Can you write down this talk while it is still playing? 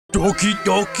Doki.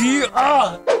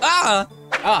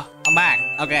 I'm back.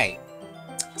 Okay.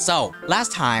 So,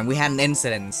 last time we had an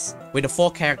incident with the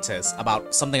 4 characters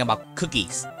about something about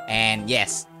cookies. And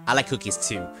yes, I like cookies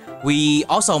too. We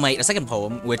also made a second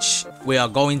poem, which we are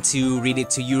going to read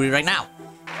it to Yuri right now.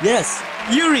 Yes,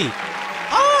 Yuri!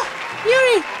 Oh,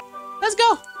 Yuri! Let's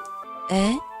go!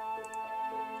 Eh?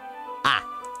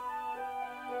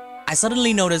 I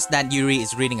suddenly noticed that Yuri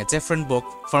is reading a different book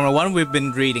from the one we've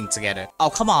been reading together. Oh,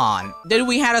 come on. Did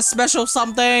we have a special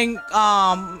something?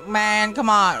 Man, come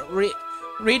on.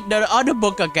 Read the other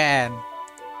book again.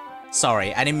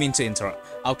 Sorry, I didn't mean to interrupt.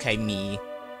 Okay, me.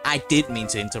 I did mean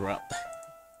to interrupt.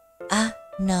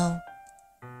 No.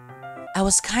 I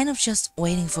was kind of just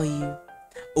waiting for you.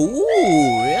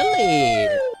 Ooh, really?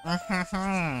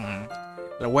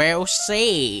 We'll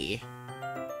see.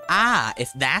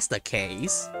 If that's the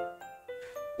case,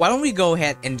 why don't we go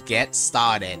ahead and get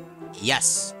started?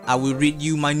 Yes, I will read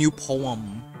you my new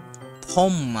poem.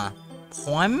 Poem? A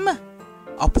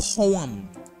poem.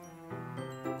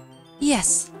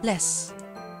 Yes, Les.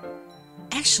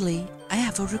 Actually, I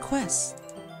have a request.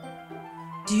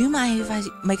 Do you mind if I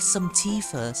make some tea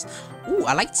first? Ooh,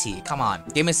 I like tea. Come on,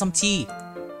 give me some tea.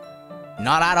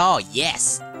 Not at all.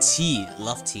 Yes, tea.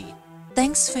 Love tea.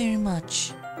 Thanks very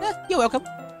much. You're welcome.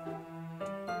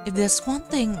 If there's one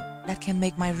thing that can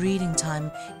make my reading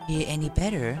time here any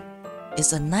better,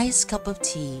 it's a nice cup of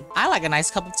tea. I like a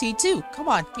nice cup of tea too. Come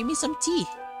on, give me some tea.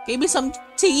 Give me some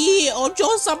tea,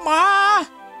 Ojo-sama!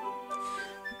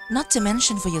 Not to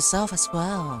mention for yourself as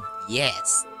well.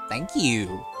 Yes, thank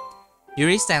you.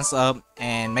 Yuri stands up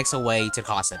and makes her way to the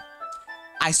closet.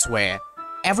 I swear,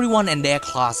 everyone in their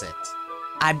closet.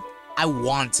 I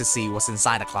want to see what's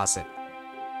inside the closet.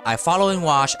 I follow and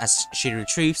watch as she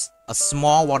retrieves a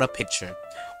small water pitcher.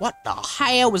 What the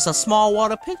hell is a small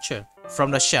water pitcher?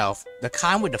 From the shelf, the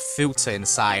kind with the filter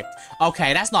inside.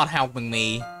 Okay, that's not helping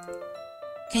me.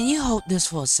 Can you hold this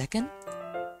for a second?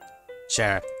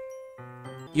 Sure.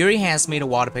 Yuri hands me the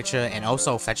water pitcher and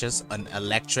also fetches an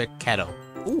electric kettle.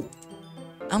 Ooh.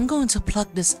 I'm going to plug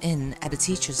this in at the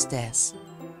teacher's desk.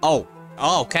 Oh,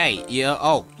 okay. Yeah.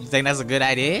 Oh, you think that's a good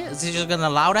idea? Is he just gonna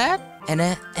allow that? And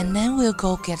then we'll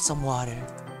go get some water.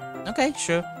 Okay,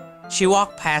 sure. She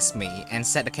walked past me and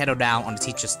set the kettle down on the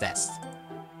teacher's desk.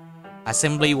 I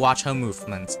simply watch her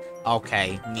movements.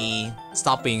 Okay, me,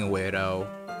 stop being a weirdo.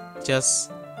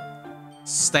 Just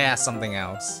stay at something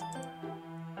else.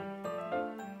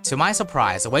 To my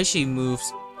surprise, the way she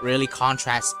moves really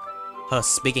contrasts her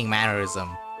speaking mannerism,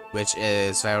 which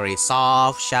is very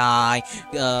soft, shy,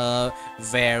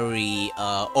 very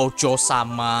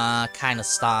Ojo-sama kind of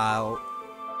style.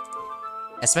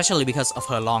 Especially because of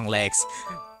her long legs.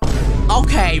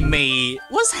 Okay, me,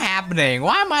 what's happening?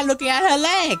 Why am I looking at her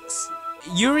legs?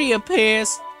 Yuri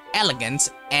appears elegant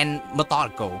and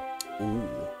methodical. Ooh.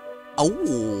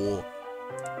 Oh.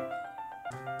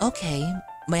 Okay,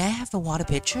 may I have the water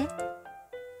pitcher?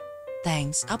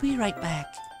 Thanks, I'll be right back.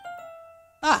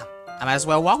 I might as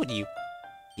well walk with you.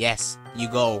 Yes, you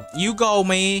go. You go,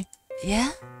 me.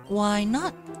 Yeah? Why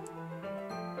not?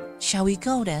 Shall we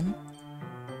go then?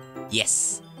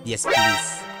 Yes. Yes,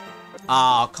 please.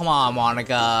 Oh, come on,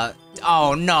 Monica.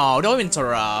 Oh, no, don't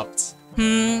interrupt.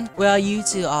 Where are you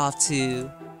two off to?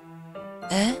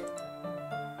 Eh?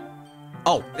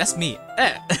 Oh, that's me.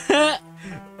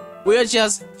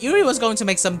 Yuri was going to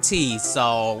make some tea,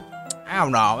 so I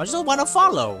don't know. I just want to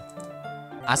follow.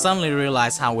 I suddenly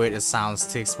realized how weird it sounds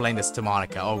to explain this to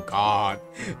Monica. Oh god.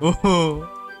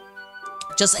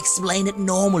 Just explain it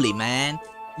normally, man.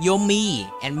 You're me,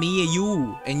 and me are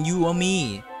you, and you are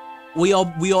me. We are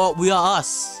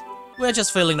us. We're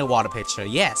just filling the water pitcher.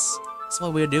 Yes, that's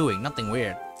what we're doing. Nothing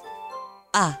weird.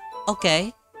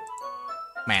 Okay.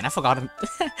 Man, I forgot him.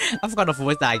 I forgot the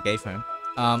voice that I gave him.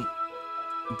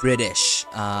 British.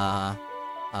 Kind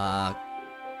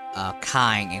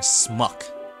and smug.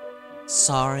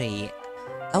 Sorry,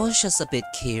 I was just a bit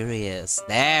curious.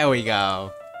 There we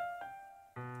go.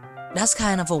 That's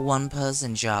kind of a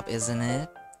one-person job, isn't it?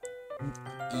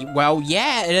 Well,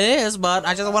 yeah, it is, but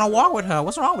I just want to walk with her.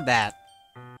 What's wrong with that?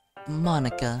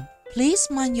 Monica, please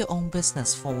mind your own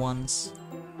business for once.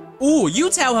 Ooh, you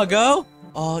tell her, girl.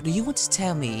 Or do you want to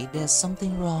tell me there's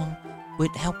something wrong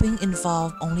with helping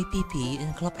involve only PP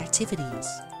in club activities?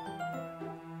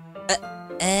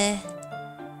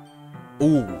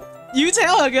 Ooh. You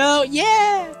tell her, girl.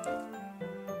 Yeah.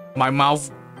 My mouth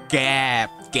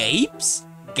gapes?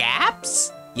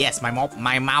 Gaps? Yes, my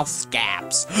mouth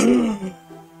gaps.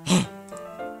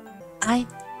 I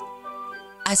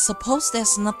suppose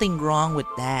there's nothing wrong with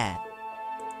that.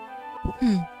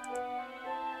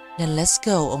 Then let's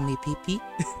go, only Pee-pee.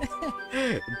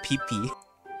 Pee-pee.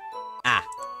 Ah.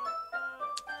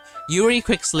 Yuri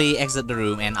quickly exits the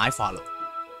room and I follow.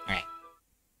 Alright.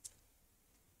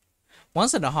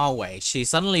 Once in the hallway, she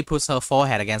suddenly puts her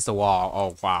forehead against the wall.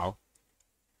 Oh, wow.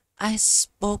 I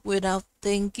spoke without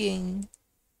thinking.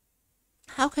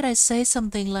 How could I say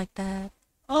something like that?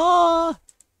 Oh.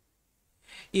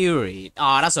 Yuri.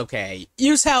 Oh, that's okay.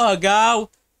 You tell her, go.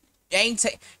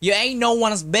 You ain't no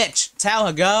one's bitch. Tell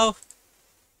her, go.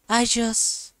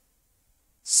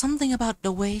 Something about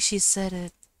the way she said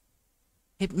it.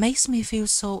 It makes me feel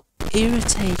so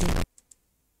irritated.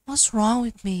 What's wrong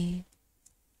with me?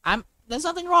 There's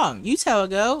nothing wrong. You tell her,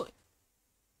 go.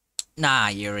 Nah,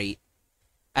 Yuri.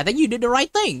 I think you did the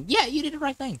right thing. Yeah, you did the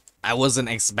right thing. I wasn't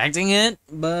expecting it,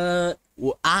 but...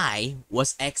 Well, I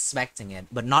was expecting it,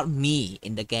 but not me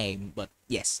in the game, but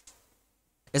yes.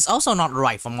 It's also not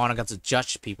right for Monica to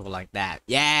judge people like that.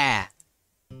 Yeah.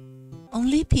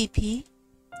 Only Pee-pee?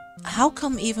 How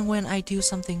come even when I do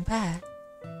something bad,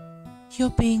 you're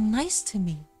being nice to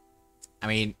me? I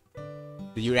mean,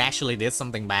 you actually did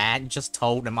something bad, you just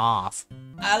told them off.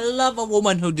 I love a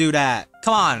woman who do that.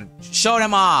 Come on, show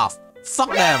them off.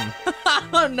 Fuck them.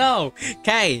 Oh no.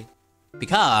 Okay.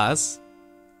 Because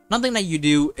nothing that you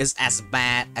do is as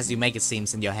bad as you make it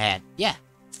seems in your head. Yeah.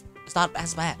 It's not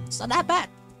as bad. It's not that bad.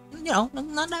 You know,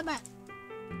 not that bad.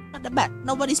 Not that bad.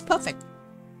 Nobody's perfect.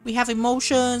 We have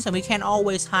emotions and we can't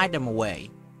always hide them away.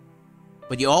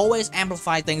 But you always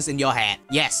amplify things in your head.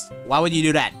 Yes. Why would you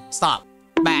do that? Stop.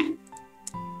 Back.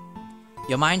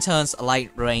 Your mind turns a light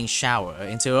rain shower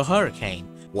into a hurricane.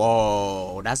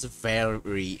 Whoa, that's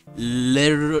very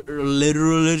literacy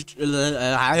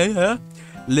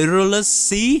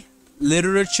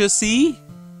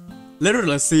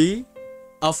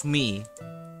of me.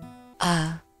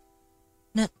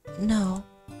 No.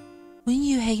 Wouldn't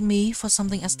you hate me for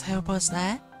something as terrible as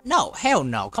that? No, hell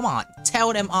no. Come on,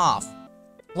 tell them off.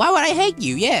 Why would I hate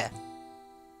you? Yeah.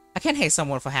 I can't hate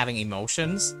someone for having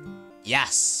emotions.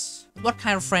 Yes. What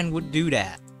kind of friend would do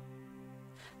that?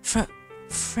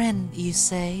 Friend, you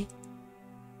say?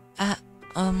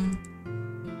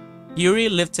 Yuri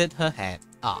lifted her head.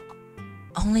 Ah.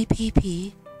 Only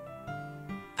Pee-pee.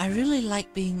 I really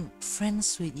like being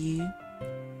friends with you.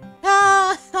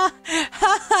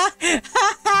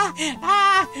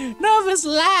 Nervous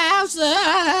laughs.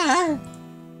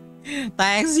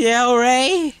 Thanks,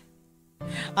 Yuri.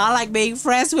 I like being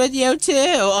friends with you too.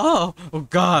 Oh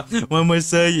God, what am I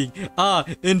saying?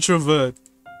 Introvert.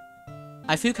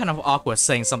 I feel kind of awkward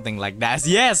saying something like that.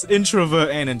 Yes, introvert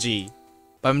energy.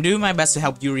 But I'm doing my best to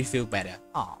help Yuri feel better.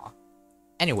 Aw.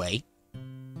 Anyway.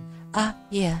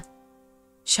 Yeah.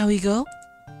 Shall we go?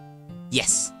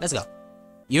 Yes, let's go.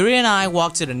 Yuri and I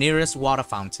walk to the nearest water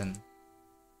fountain.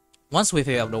 Once we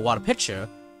fill up the water pitcher,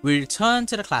 we return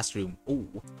to the classroom.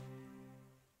 Ooh.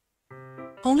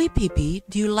 Only Pee-pee,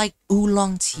 do you like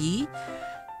oolong tea?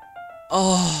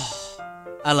 Oh,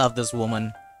 I love this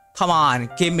woman. Come on,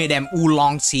 give me them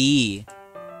oolong tea.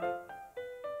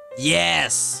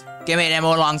 Yes, give me them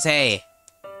oolong tea.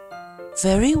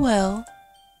 Very well.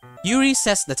 Yuri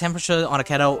sets the temperature on the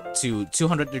kettle to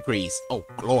 200 degrees. Oh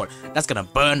lord, that's gonna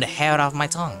burn the hair out of my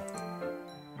tongue.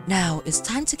 Now it's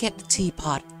time to get the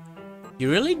teapot. You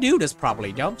really do this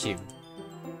properly, don't you?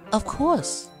 Of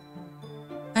course.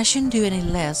 I shouldn't do any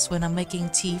less when I'm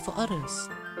making tea for others.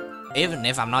 Even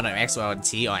if I'm not an expert on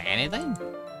tea or anything?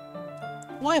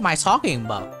 What am I talking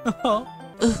about?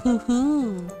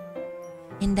 Ooh.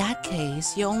 In that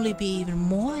case, you'll only be even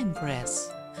more impressed.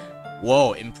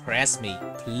 Whoa, impress me,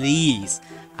 please.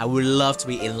 I would love to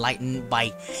be enlightened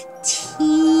by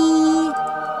tea.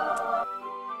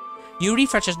 Yuri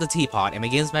fetches the teapot and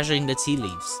begins measuring the tea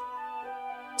leaves.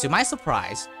 To my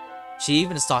surprise, she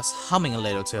even starts humming a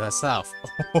little to herself.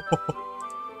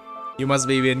 You must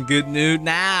be in good mood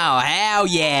now. Hell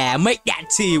yeah, make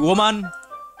that tea, woman.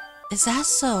 Is that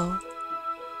so?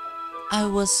 I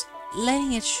was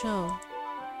letting it show.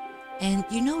 And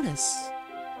you notice,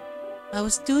 I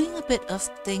was doing a bit of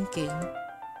thinking,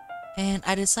 and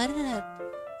I decided that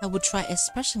I would try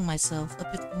expressing myself a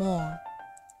bit more.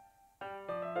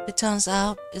 It turns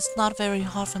out it's not very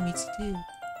hard for me to do,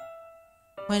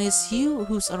 when it's you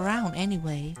who's around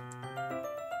anyway.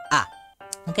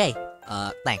 Okay,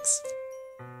 thanks.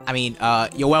 I mean,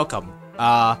 you're welcome.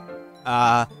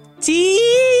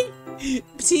 Tea?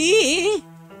 Tea?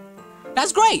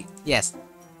 That's great! Yes.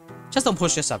 Just don't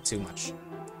push yourself too much.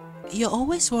 You're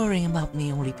always worrying about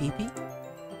me, only Pee-pee.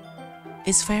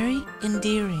 It's very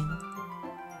endearing.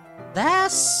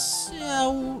 That's...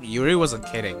 Yuri wasn't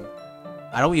kidding.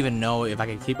 I don't even know if I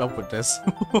can keep up with this.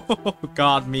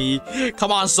 God, me.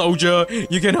 Come on, soldier.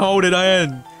 You can hold it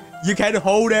in. You can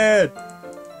hold it.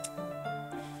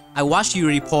 I watched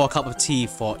Yuri pour a cup of tea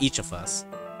for each of us.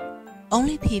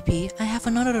 Only Pee-Pee, I have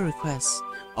another request.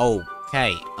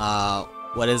 Okay.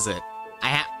 What is it?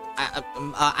 I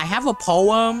have a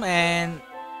poem and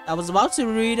I was about to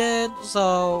read it.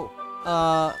 So,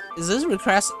 is this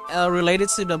request related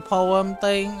to the poem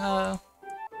thing?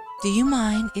 Do you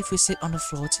mind if we sit on the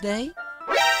floor today?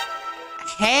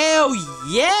 Hell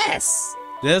yes!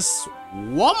 This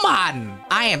woman!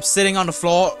 I am sitting on the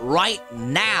floor right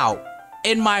now.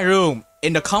 In my room.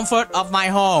 In the comfort of my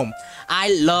home.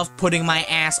 I love putting my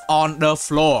ass on the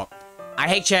floor. I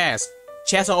hate chairs.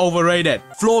 Chairs are overrated.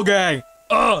 Floor gang.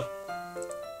 Ugh.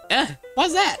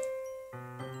 What's that?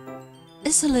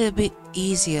 It's a little bit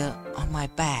easier on my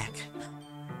back.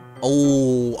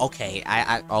 Oh, okay.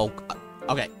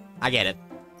 Okay. I get it.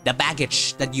 The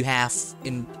baggage that you have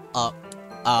in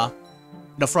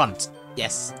the front.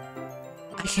 Yes.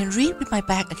 I can read with my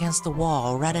back against the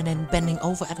wall rather than bending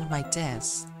over at my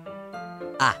desk.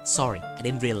 Ah, sorry. I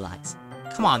didn't realize.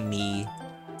 Come on, me.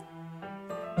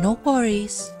 No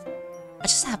worries. I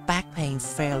just have back pain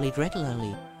fairly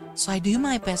regularly, so I do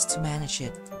my best to manage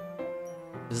it.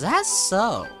 Is that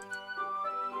so?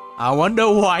 I wonder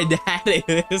why that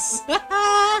is.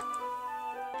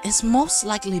 It's most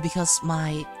likely because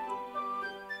my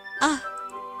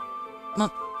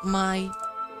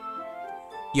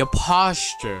your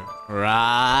posture,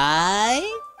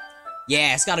 right?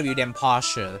 Yeah, it's gotta be them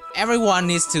posture. Everyone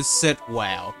needs to sit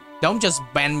well. Don't just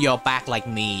bend your back like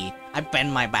me. I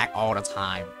bend my back all the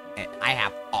time. And I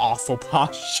have awful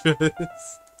postures.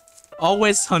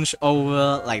 Always hunch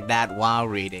over like that while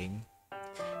reading.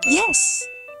 Yes!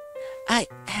 I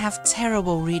have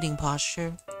terrible reading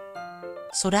posture.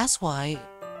 So that's why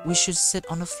we should sit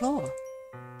on the floor.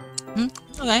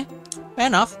 Okay, fair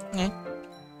enough. Okay.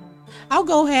 I'll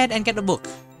go ahead and get the book.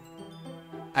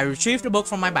 I retrieve the book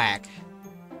from my bag.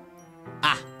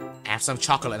 Ah, I have some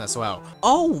chocolate as well.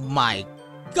 Oh my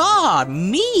god,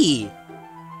 me!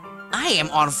 I am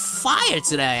on fire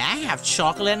today. I have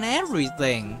chocolate and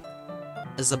everything.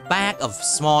 It's a bag of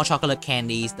small chocolate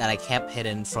candies that I kept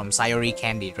hidden from Sayori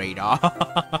Candy Radar.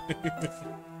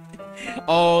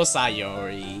 Oh,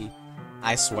 Sayori.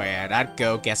 I swear, that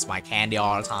girl gets my candy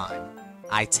all the time.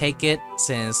 I take it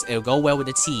since it'll go well with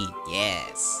the tea,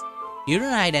 yes. Yuri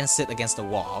and I then sit against the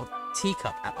wall,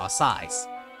 teacup at our sides.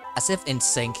 As if in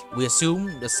sync, we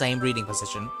assume the same reading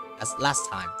position as last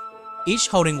time, each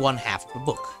holding one half of the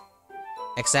book.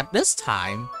 Except this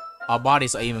time, our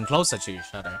bodies are even closer to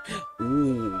each other.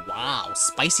 Ooh, wow,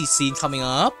 spicy scene coming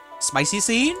up? Spicy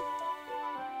scene?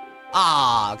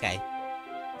 Ah, okay.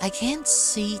 I can't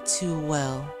see too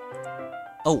well.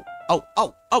 Oh,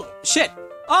 shit!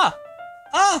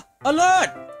 Alert!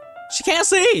 She can't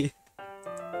see!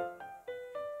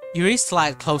 Yuri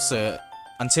slides closer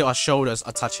until our shoulders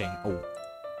are touching. Oh.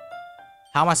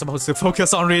 How am I supposed to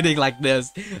focus on reading like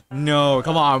this? No,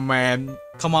 come on, man.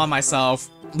 Come on, myself.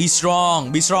 Be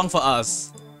strong for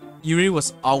us. Yuri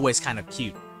was always kind of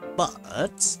cute. But,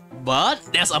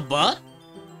 there's a but?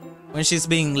 When she's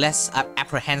being less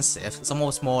apprehensive, it's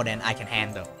almost more than I can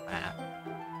handle.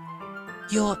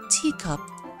 Your teacup.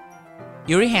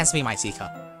 Yuri hands me my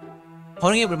teacup.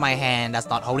 Holding it with my hand that's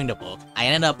not holding the book, I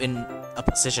ended up in a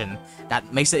position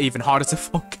that makes it even harder to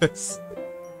focus.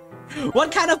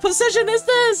 What kind of position is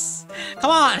this?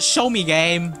 Come on, show me,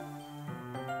 game.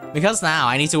 Because now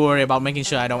I need to worry about making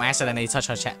sure I don't accidentally touch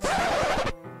her chest.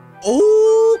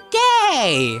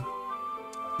 Okay!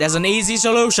 There's an easy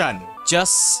solution.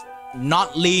 Just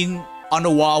not lean on the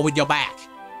wall with your back.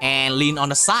 And lean on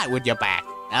the side with your back.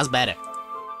 That's better.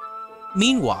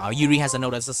 Meanwhile, Yuri hasn't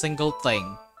noticed a single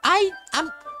thing.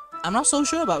 I'm not so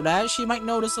sure about that. She might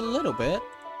notice a little bit.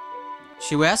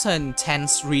 She wears her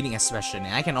intense reading expression,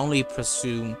 and I can only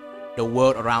presume the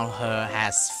world around her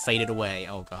has faded away.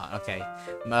 Oh god, okay.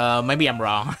 Maybe I'm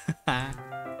wrong.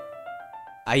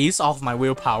 I use all of my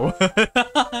willpower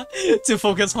to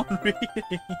focus on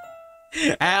reading.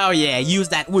 Hell yeah, use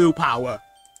that willpower.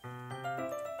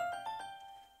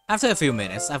 After a few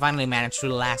minutes, I finally managed to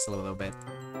relax a little bit.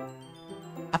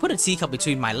 I put a teacup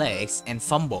between my legs and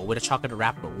fumble with a chocolate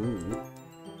wrapper. Ooh.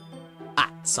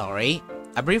 Ah, sorry.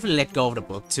 I briefly let go of the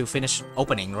book to finish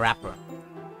opening the wrapper.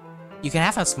 You can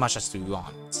have as much as you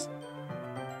want.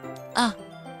 Ah,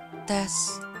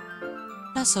 that's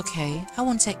okay. I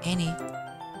won't take any.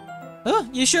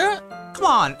 You sure? Come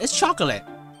on, it's chocolate.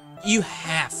 You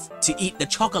have to eat the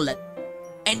chocolate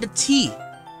and the tea.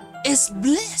 It's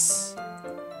bliss.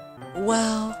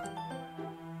 Well,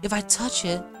 if I touch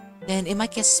it, then it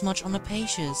might get smudged on the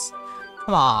pages.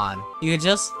 Come on, you can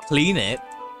just clean it.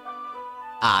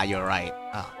 Ah, you're right.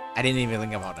 Oh, I didn't even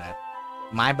think about that.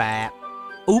 My bad.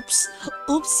 Oops.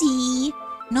 Oopsie.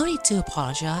 No need to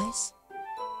apologize.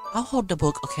 I'll hold the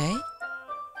book, okay?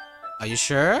 Are you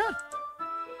sure?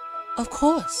 Of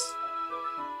course.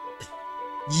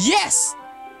 Yes!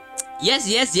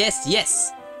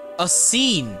 Yes! A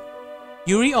scene!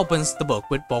 Yuri opens the book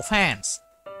with both hands.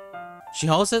 She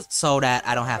holds it so that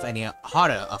I don't have any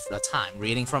harder of the time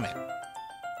reading from it.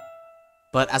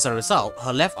 But as a result,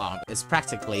 her left arm is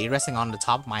practically resting on the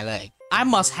top of my leg. I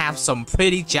must have some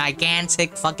pretty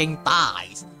gigantic fucking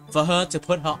thighs for her to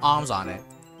put her arms on it.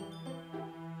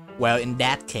 Well, in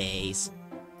that case,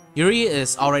 Yuri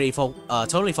is already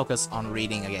totally focused on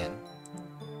reading again.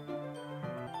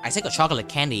 I take a chocolate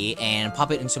candy and pop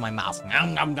it into my mouth.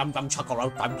 Nom nom nom nom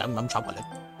chocolate, nom nom chocolate.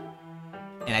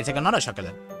 And I take another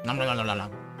chocolate. Nom nom nom nom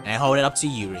nom. And I hold it up to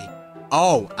Yuri.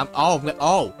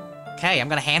 Okay, I'm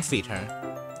gonna hand feed her.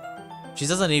 She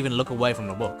doesn't even look away from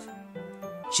the book.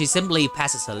 She simply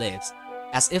passes her lips,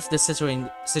 as if the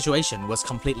situation was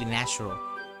completely natural.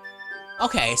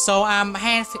 Okay, so I'm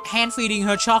hand feeding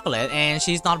her chocolate and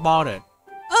she's not bothered.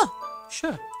 Oh,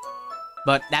 sure.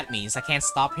 But that means I can't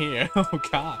stop here. Oh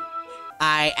god.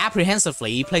 I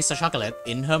apprehensively place the chocolate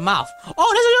in her mouth.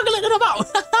 Oh, there's a chocolate in her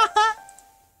mouth!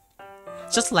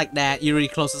 Just like that, Yuri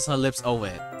closes her lips over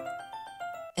it.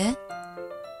 Eh?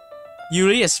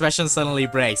 Yuri's expression suddenly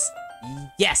breaks.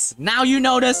 Yes, now you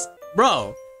notice?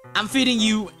 Bro, I'm feeding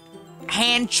you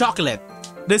hand chocolate.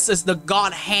 This is the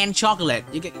god hand chocolate.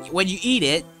 When you eat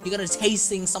it, you're gonna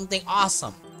tasting something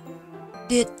awesome.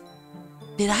 Did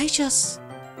I just...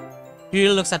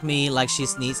 Yuri looks at me like she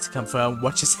needs to confirm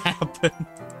what just happened.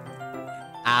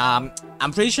 I'm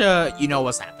pretty sure you know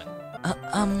what's happened.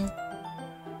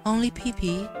 Only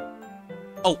pee-pee.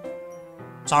 Oh,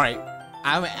 sorry.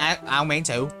 I mean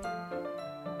to.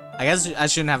 I guess I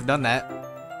shouldn't have done that.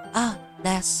 Ah,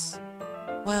 that's...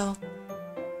 Well,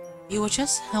 you were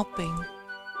just helping.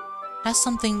 That's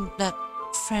something that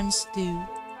friends do,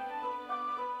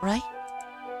 right?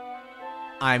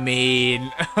 I mean,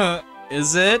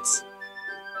 is it?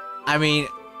 I mean,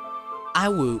 I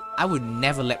would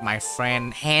never let my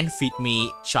friend hand feed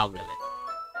me chocolate.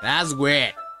 That's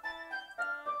weird.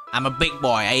 I'm a big boy.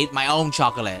 I eat my own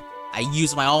chocolate. I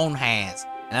use my own hands,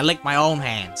 and I lick my own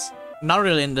hands. Not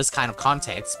really in this kind of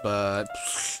context, but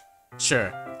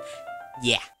sure.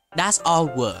 Yeah, that's all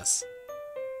worse.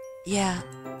 Yeah.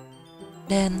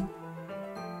 Then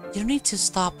you don't need to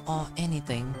stop or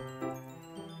anything.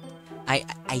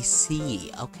 I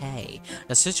see, okay.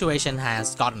 The situation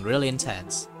has gotten really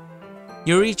intense.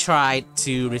 Yuri tried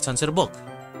to return to the book,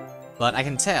 but I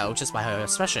can tell just by her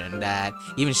expression that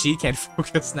even she can't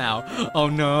focus now. Oh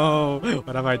no,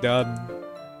 what have I done?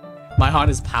 My heart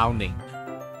is pounding.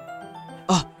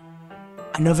 Oh,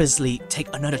 I nervously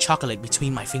take another chocolate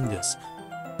between my fingers,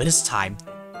 but this time,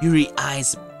 Yuri's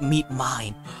eyes meet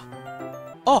mine.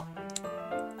 Oh!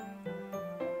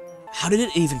 How did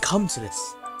it even come to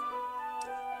this?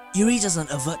 Yuri doesn't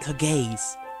avert her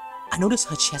gaze. I notice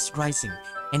her chest rising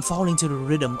and falling to the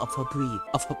rhythm of her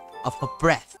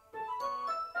breath.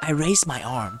 I raise my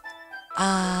arm.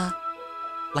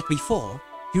 Like before,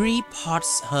 Yuri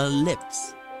parts her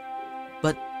lips.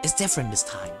 But it's different this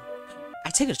time.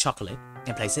 I take a chocolate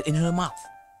and place it in her mouth.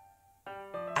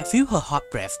 I feel her hot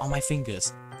breath on my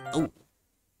fingers. Oh.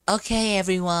 Okay,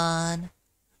 everyone.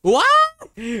 What?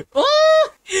 Oh!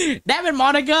 Damn it,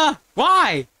 Monica!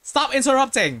 Why? Stop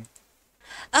interrupting!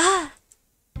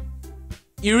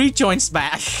 Yuri joins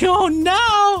back. Oh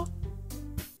no!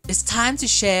 It's time to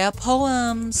share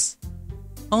poems.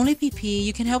 Only PP,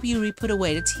 you can help Yuri put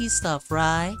away the tea stuff,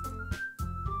 right?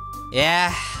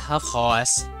 Yeah, of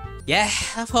course. Yeah,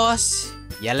 of course.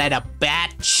 You little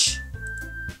bitch.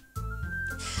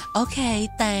 Okay,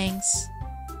 thanks.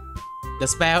 The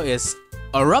spell is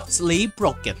abruptly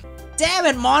broken. Damn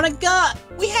it, Monica!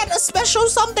 We had a special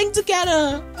something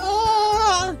together!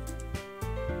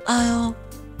 I'll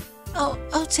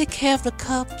take care of the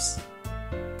cups.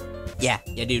 Yeah,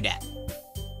 you do that.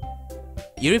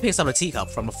 Yuri picks up the teacup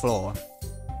from the floor.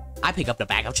 I pick up the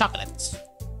bag of chocolates.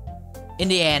 In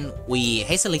the end, we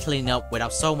hastily clean up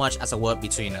without so much as a word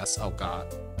between us. Oh god.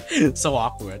 So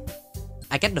awkward.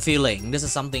 I get the feeling this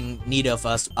is something neither of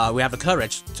us we have the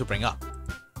courage to bring up.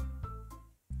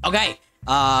 Okay,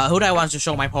 who do I want to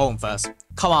show my poem first?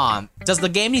 Come on, does the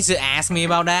game need to ask me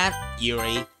about that?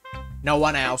 Yuri. No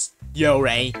one else.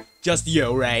 Yuri. Just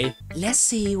Yuri. Let's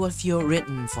see what you've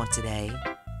written for today.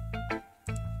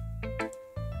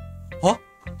 Huh?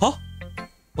 Huh?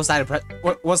 What's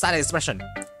that expression?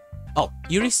 Oh,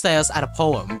 Yuri stares at a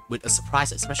poem with a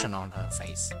surprised expression on her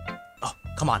face. Oh,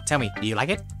 come on, tell me, do you like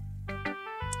it?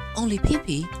 Only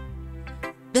pee-pee?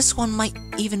 This one might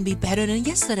even be better than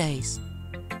yesterday's.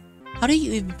 How did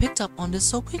you even pick up on this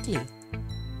so quickly?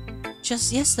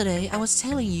 Just yesterday, I was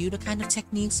telling you the kind of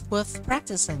techniques worth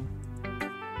practicing.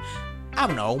 I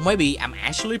don't know, maybe I'm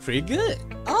actually pretty good.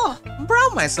 Oh, I'm proud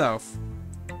of myself.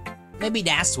 Maybe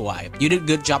that's why. You did a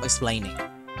good job explaining.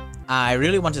 I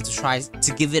really wanted to try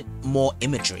to give it more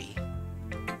imagery.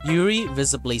 Yuri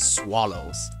visibly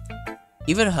swallows.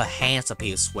 Even her hands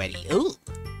appear sweaty. Ooh,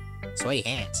 sweaty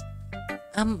hands.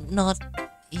 I'm not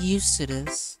used to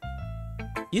this.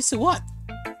 Used to what?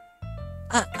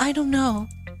 I don't know.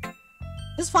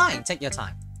 It's fine, take your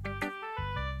time.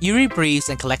 Yuri breathes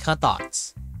and collects her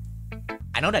thoughts.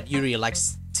 I know that Yuri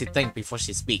likes to think before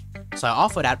she speaks, so I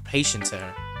offer that patience to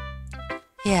her.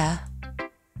 Yeah.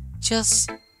 Just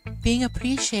being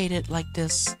appreciated like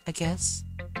this, I guess.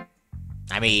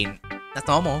 I mean, that's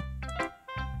normal.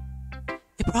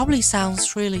 It probably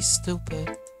sounds really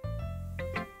stupid,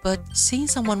 but seeing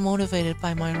someone motivated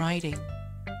by my writing,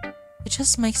 it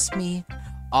just makes me...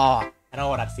 Oh, I know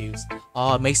what that feels.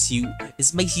 Oh, it makes you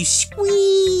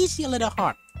squeeze your little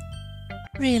heart.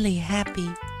 really happy.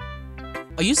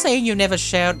 Are you saying you never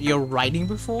shared your writing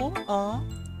before?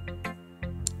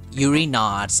 Yuri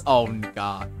nods. Oh my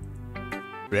god.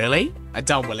 Really? I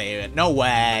don't believe it. No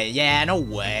way. Yeah, no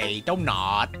way. Don't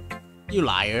nod. You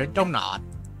liar. Don't nod.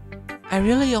 I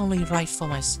really only write for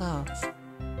myself.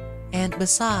 And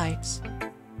besides,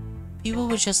 people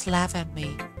would just laugh at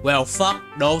me. Well, fuck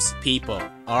those people.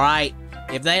 Alright?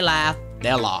 If they laugh,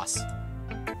 they're lost.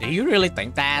 Do you really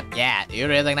think that? Yeah, do you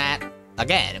really think that?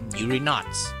 Again, Yuri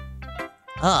nods.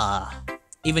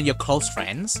 Even your close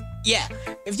friends? Yeah,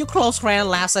 if your close friend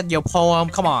laughs at your poem,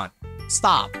 come on.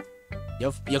 Stop.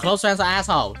 Your close friends are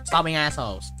assholes. Stop being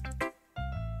assholes.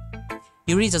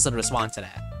 Yuri doesn't respond to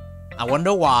that. I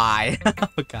wonder why.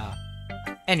 Oh god.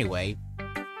 Anyway,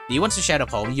 do you want to share the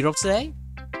poem you wrote today?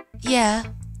 Yeah,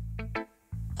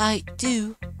 I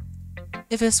do.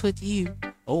 If it's with you.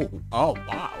 Oh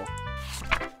wow.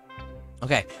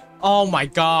 Okay. Oh my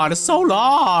god, it's so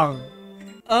long.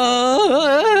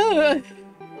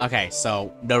 Okay,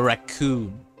 so the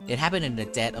raccoon. It happened in the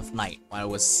dead of night while I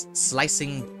was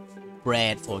slicing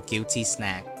bread for a guilty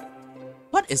snack.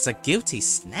 What is a guilty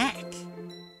snack?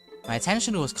 My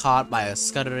attention was caught by a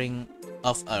scuttering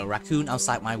of a raccoon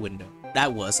outside my window.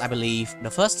 That was, I believe, the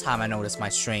first time I noticed my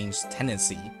strange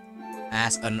tendency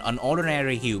as an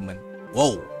unordinary human.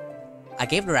 Whoa! I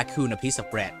gave the raccoon a piece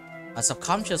of bread, a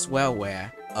subconscious well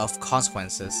aware of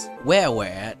consequences. Well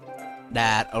aware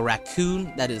that a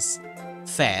raccoon that is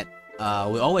fed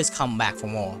will always come back for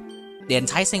more. The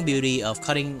enticing beauty of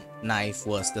cutting knife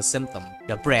was the symptom.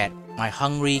 The bread, my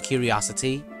hungry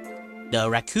curiosity. The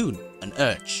raccoon, an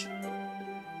urge.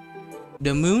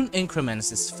 The moon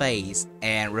increments its phase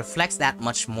and reflects that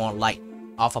much more light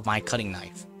off of my cutting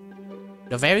knife.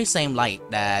 The very same light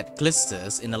that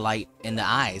glisters in the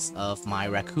eyes of my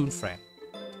raccoon friend.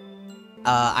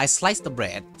 I sliced the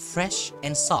bread, fresh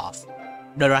and soft.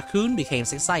 The raccoon became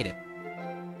excited.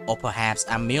 Or perhaps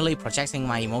I'm merely projecting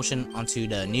my emotion onto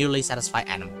the newly satisfied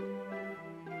animal.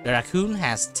 The raccoon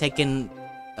has taken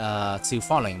to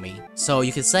following me, so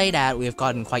you could say that we have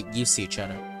gotten quite used to each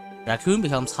other. The raccoon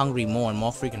becomes hungry more and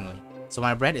more frequently, so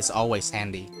my bread is always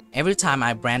handy. Every time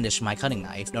I brandish my cutting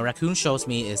knife, the raccoon shows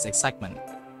me its excitement.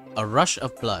 A rush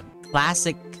of blood.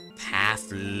 Classic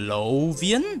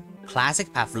Pavlovian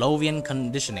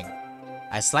conditioning.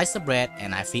 I slice the bread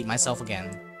and I feed myself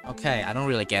again. Okay, I don't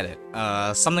really get it.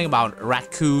 Something about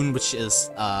raccoon, which is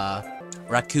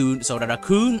raccoon. So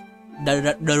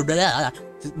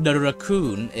the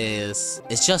raccoon is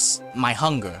just my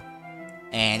hunger,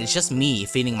 and it's just me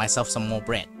feeding myself some more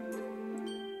bread.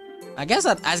 I guess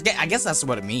that's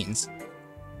what it means.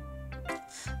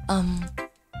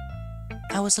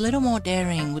 I was a little more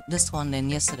daring with this one than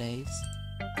yesterday's.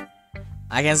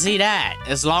 I can see that.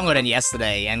 It's longer than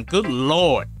yesterday, and good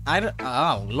lord.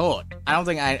 Oh lord. I don't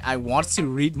think I want to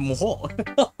read more.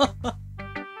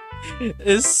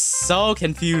 It's so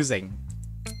confusing.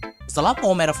 It's a lot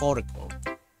more metaphorical.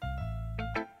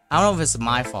 I don't know if it's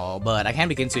my fault, but I can't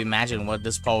begin to imagine what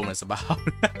this poem is about.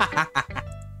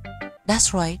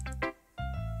 That's right.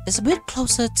 It's a bit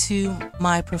closer to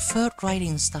my preferred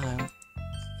writing style.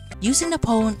 Using the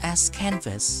poem as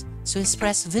canvas to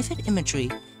express vivid imagery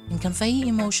and convey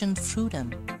emotion through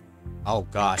them. Oh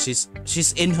gosh,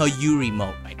 she's in her Yuri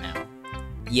mode right now.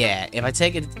 Yeah, if I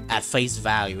take it at face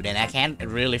value, then I can't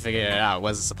really figure it out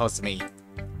what it's supposed to mean.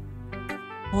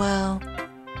 Well,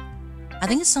 I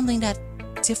think it's something that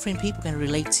different people can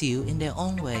relate to in their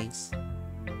own ways.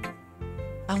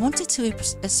 I wanted to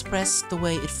express the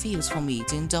way it feels for me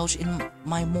to indulge in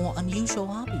my more unusual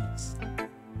hobbies.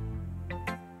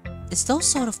 It's those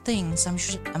sort of things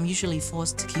I'm usually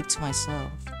forced to keep to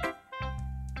myself.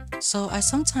 So I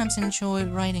sometimes enjoy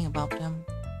writing about them.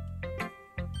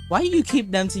 Why do you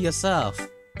keep them to yourself?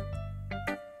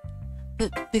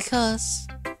 Because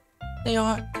they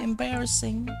are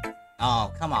embarrassing.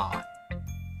 Oh, come on.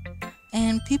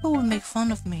 And people will make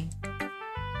fun of me.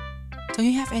 Don't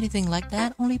you have anything like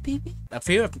that, only Pee-Pee? A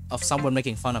fear of someone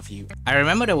making fun of you. I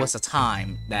remember there was a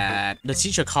time that the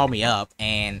teacher called me up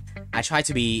and I tried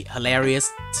to be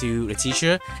hilarious to the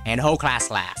teacher and the whole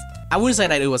class laughed. I wouldn't say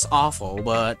that it was awful,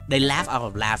 but they laughed out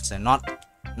of laughter, not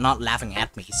laughing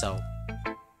at me, so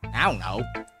I don't know.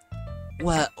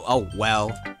 Well, oh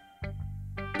well.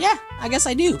 Yeah, I guess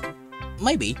I do.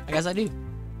 Maybe, I guess I do.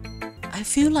 I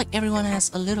feel like everyone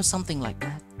has a little something like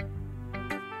that.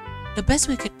 The best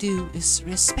we could do is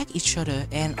respect each other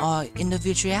and our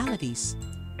individualities.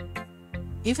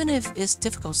 Even if it's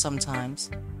difficult sometimes,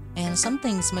 and some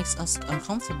things makes us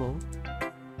uncomfortable.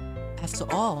 After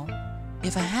all,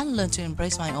 if I hadn't learned to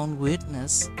embrace my own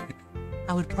weirdness,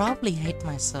 I would probably hate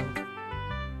myself.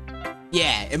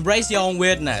 Yeah, embrace your own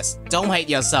weirdness. Don't hate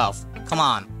yourself. Come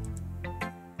on.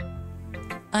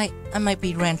 I might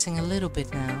be ranting a little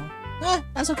bit now.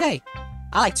 That's okay.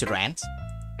 I like to rant.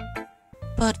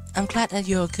 But I'm glad that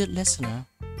you're a good listener.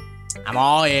 I'm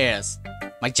all ears.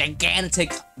 My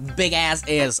gigantic, big-ass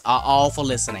ears are all for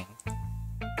listening.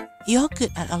 You're good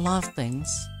at a lot of things.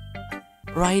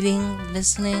 Writing,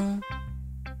 listening.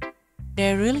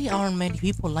 There really aren't many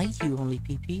people like you, only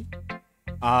Pee-Pee.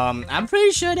 I'm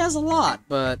pretty sure there's a lot,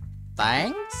 but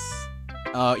thanks?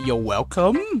 You're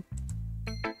welcome?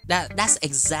 That's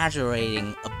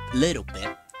exaggerating a little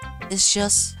bit. It's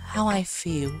just how I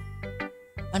feel.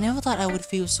 I never thought I would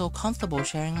feel so comfortable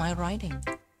sharing my writing.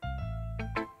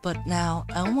 But now,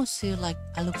 I almost feel like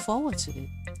I look forward to it.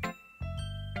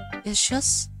 It's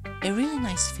just a really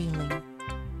nice feeling.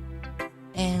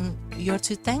 And you're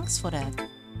to thanks for that.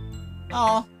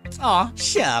 Aw,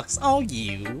 shucks,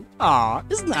 you.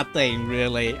 It's nothing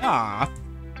really,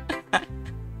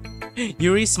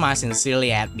 Yuri smiles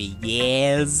sincerely at me.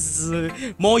 Yes!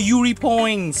 More Yuri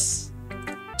points!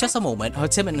 Just a moment, her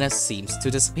timidness seems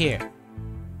to disappear.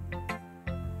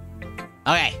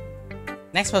 Okay,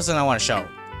 next person I want to show.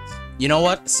 You know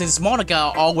what? Since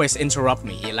Monica always interrupts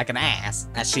me like an ass,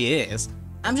 as she is,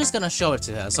 I'm just gonna show it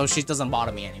to her so she doesn't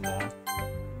bother me anymore.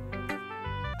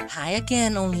 Hi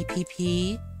again, only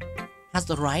Pee-Pee. How's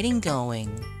the writing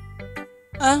going?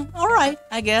 Alright,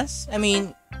 I guess. I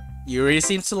mean, Yuri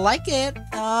seems to like it.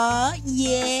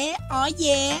 Yeah,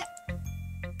 yeah.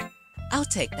 I'll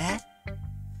take that.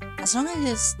 As long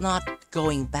as it's not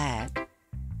going bad,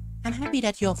 I'm happy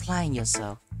that you're applying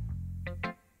yourself.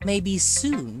 Maybe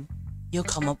soon, you'll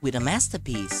come up with a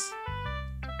masterpiece.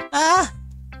 I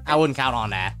wouldn't count on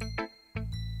that.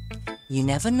 You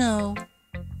never know.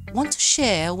 Want to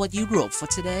share what you wrote for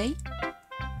today?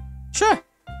 Sure,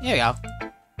 here you go.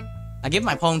 I give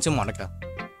my poem to Monica.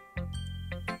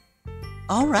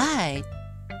 Alright.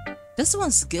 This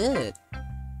one's good.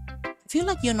 I feel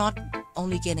like you're not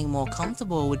only getting more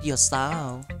comfortable with your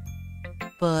style,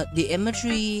 but the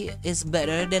imagery is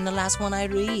better than the last one I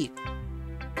read.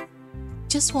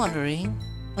 Just wondering,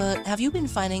 but have you been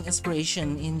finding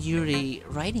inspiration in Yuri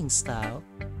writing style?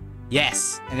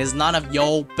 Yes, and it's none of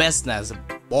your business.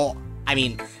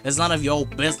 It's none of your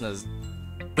business,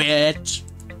 bitch.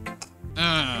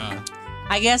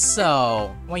 I guess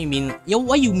so. What you mean?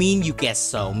 What you mean you guess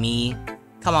so, me?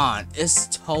 Come on, it's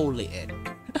totally it.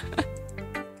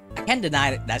 I can't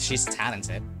deny that she's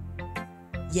talented.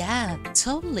 Yeah,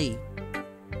 totally.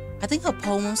 I think her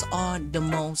poems are the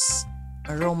most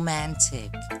romantic.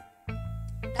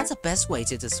 That's the best way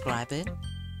to describe it.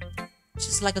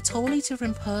 She's like a totally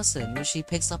different person when she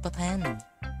picks up a pen.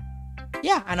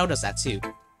 Yeah, I noticed that too.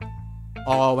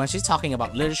 Or when she's talking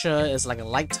about literature, it's like a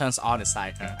light turns on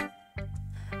inside her.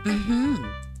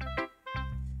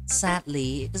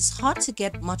 Sadly, it's hard to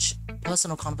get much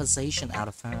personal conversation out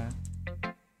of her.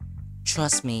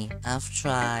 Trust me, I've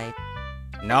tried.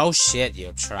 No shit,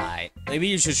 you've tried. Maybe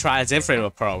you should try a different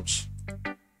approach.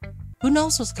 Who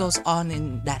knows what goes on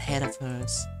in that head of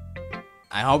hers?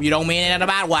 I hope you don't mean it in a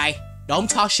bad way. Don't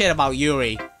talk shit about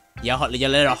Yuri, you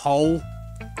little hoe.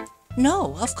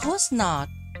 No, of course not.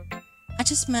 I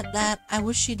just meant that I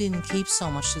wish she didn't keep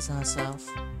so much to herself.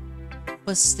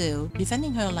 But still,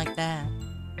 defending her like that.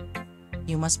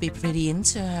 You must be pretty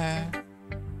into her.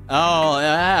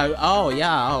 I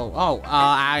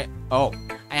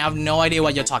have no idea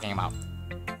what you're talking about.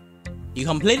 You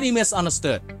completely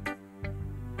misunderstood.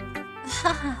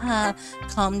 Hahaha,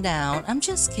 calm down, I'm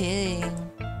just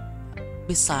kidding.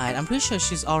 Besides, I'm pretty sure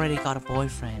she's already got a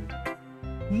boyfriend.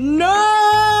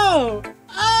 No!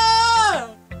 Ah!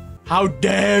 How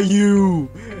dare you?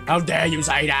 How dare you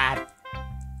say that?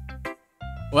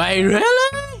 Wait,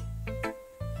 really?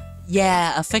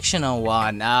 Yeah, a fictional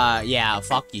one. Yeah,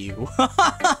 fuck you.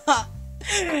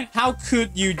 How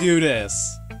could you do this?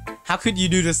 How could you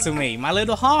do this to me? My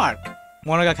little heart.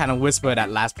 Monica kind of whispered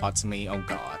that last part to me. Oh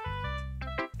god.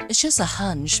 It's just a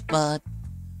hunch, but...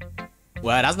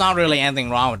 Well, that's not really anything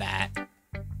wrong with that.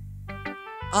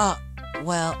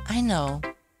 Well, I know.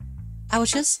 I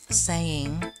was just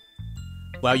saying.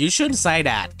 Well, you shouldn't say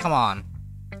that. Come on.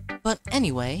 But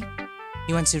anyway,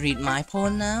 you want to read my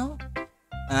poem now?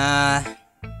 I'm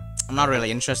not really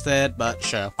interested, but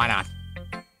sure, why not?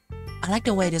 I like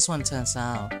the way this one turns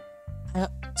out.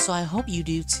 So I hope you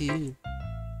do too.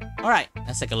 Alright,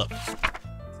 let's take a look.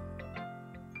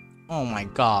 Oh my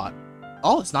god.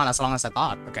 Oh, it's not as long as I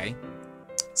thought. Okay.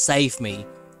 Save me.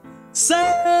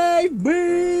 Save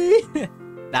me!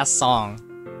 That song.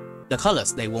 The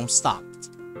colors, they won't stop.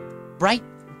 Bright,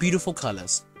 beautiful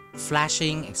colors.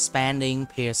 Flashing, expanding,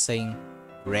 piercing.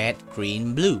 Red,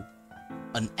 green, blue.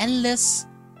 An endless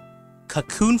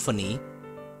cacophony.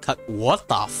 What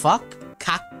the fuck?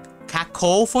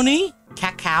 Cacophony?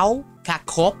 Cacao?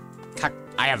 Cacop?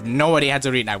 I have no idea how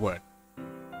to read that word.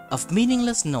 Of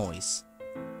meaningless noise.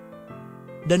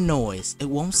 The noise, it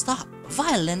won't stop.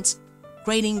 Violent,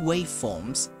 grating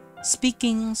waveforms.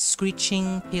 Speaking,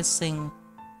 screeching, piercing.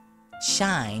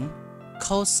 Shine.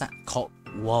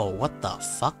 Whoa, what the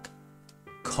fuck?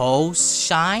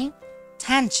 Shine?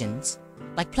 Tangents.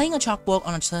 Like playing a chalkboard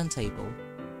on a turntable.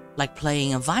 Like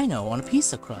playing a vinyl on a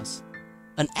pizza crust.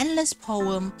 An endless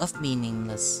poem of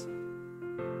meaningless.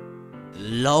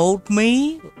 Load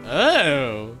me?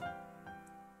 Oh.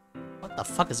 What the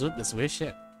fuck is with this weird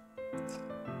shit?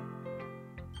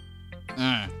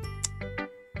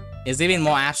 It's even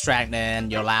more abstract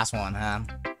than your last one, huh?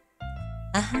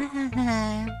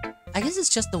 I guess it's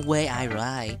just the way I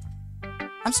write.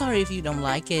 I'm sorry if you don't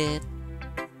like it.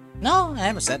 No, I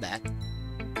never said that.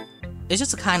 It's just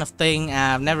the kind of thing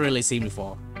I've never really seen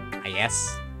before, I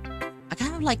guess. I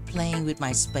kind of like playing with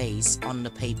my space on the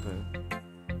paper.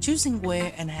 Choosing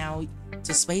where and how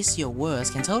to space your words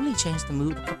can totally change the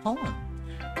mood of a poem.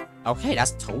 Okay,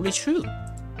 that's totally true.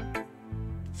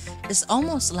 It's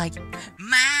almost like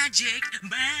magic.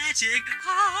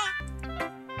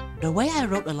 The way I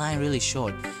wrote the line really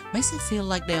short makes it feel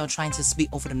like they are trying to speak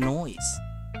over the noise.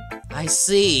 I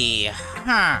see.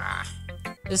 Huh.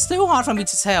 It's still hard for me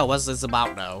to tell what it's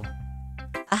about though.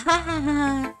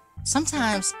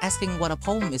 Sometimes asking what a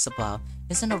poem is about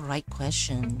isn't the right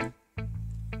question.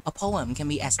 A poem can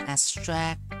be as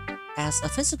abstract as a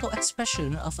physical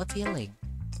expression of a feeling,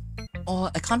 or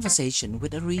a conversation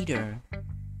with a reader.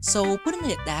 So putting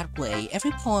it that way, every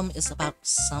poem is about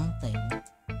something.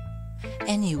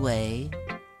 Anyway,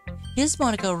 here's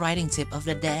Monica's writing tip of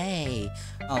the day.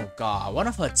 Oh god, what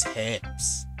are her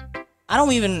tips? I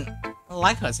don't even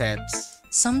like her tips.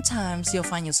 Sometimes you'll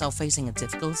find yourself facing a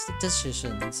difficult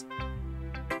decisions.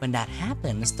 When that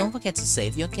happens, don't forget to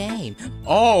save your game.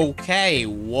 Okay,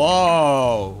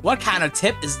 whoa. What kind of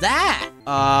tip is that?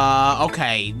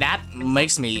 Okay, that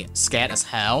makes me scared as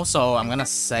hell, so I'm gonna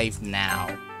save now.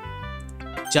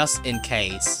 Just in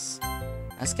case.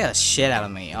 That scared the shit out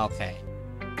of me, okay.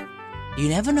 You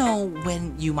never know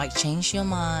when you might change your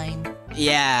mind.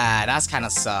 Yeah, that's kinda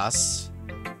sus.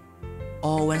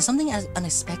 Or when something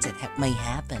unexpected may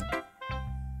happen.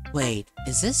 Wait,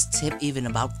 is this tip even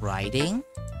about writing?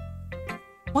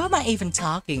 What am I even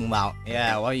talking about?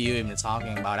 Yeah, what are you even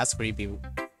talking about? That's creepy.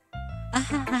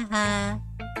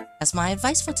 That's my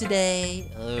advice for today.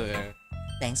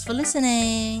 Thanks for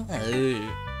listening.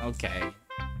 Okay.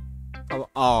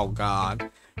 Oh god.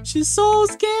 She's so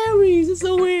scary. She's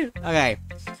so weird. Okay.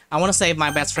 I want to save my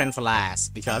best friend for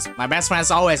last. Because my best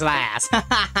friend's always last.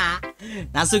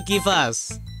 Natsuki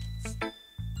first.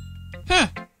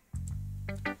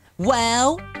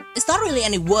 Well, it's not really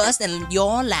any worse than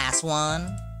your last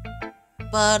one.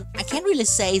 But I can't really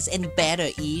say it's any better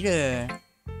either.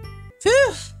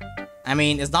 Phew. I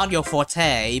mean, it's not your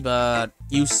forte, but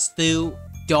you still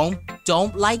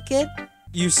don't like it?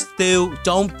 You still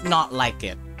don't not like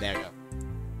it. There you go.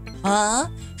 Huh?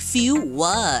 Feel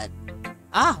what?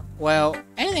 Ah, well,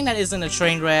 anything that isn't a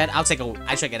train wreck, I take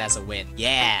it as a win.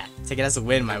 Yeah, take it as a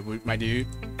win, my dude.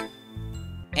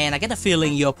 And I get the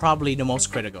feeling you're probably the most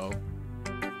critical.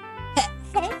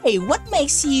 Hey, what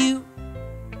makes you...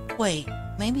 Wait,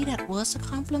 maybe that was a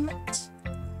compliment?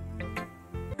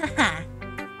 Haha.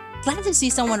 Glad to see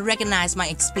someone recognize my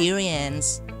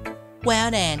experience.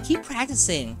 Well then, keep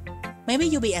practicing. Maybe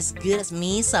you'll be as good as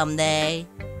me someday.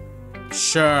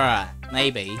 Sure,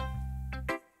 maybe.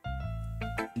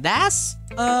 That's,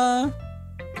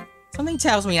 something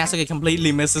tells me Natsuki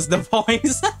completely misses the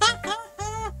points.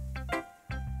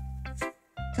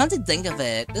 Come to think of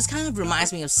it, this kind of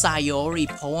reminds me of Sayori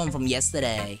poem from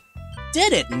yesterday.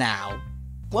 Did it now?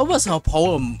 What was her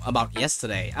poem about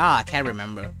yesterday? I can't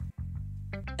remember.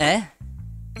 Eh?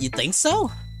 You think so?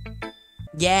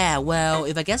 Yeah, well,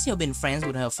 if I guess you've been friends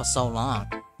with her for so long,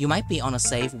 you might be on a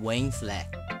safe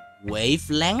wavelength.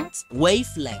 Wavelength?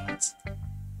 Wavelength.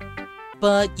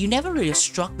 But you never really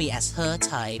struck me as her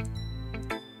type.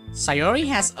 Sayori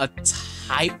has a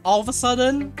type all of a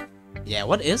sudden? Yeah,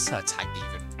 what is her type even?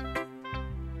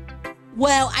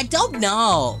 Well, I don't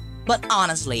know. But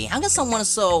honestly, how can someone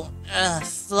so,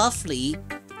 fluffy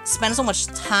spend so much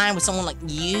time with someone like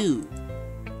you?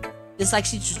 It's like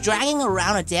she's dragging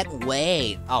around a dead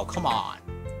weight. Oh, come on.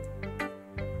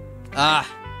 That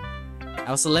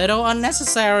was a little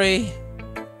unnecessary.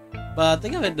 But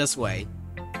think of it this way.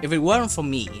 If it weren't for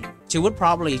me, she would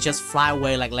probably just fly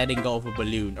away like letting go of a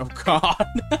balloon. Oh god.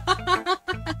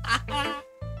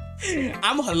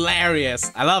 I'm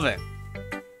hilarious. I love it.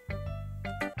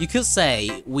 You could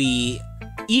say we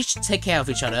each take care of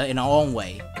each other in our own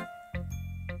way.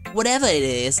 Whatever it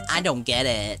is, I don't get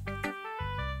it.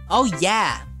 Oh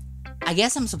yeah, I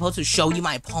guess I'm supposed to show you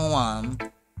my poem.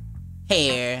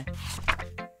 Here.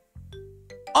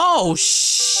 Oh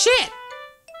shit!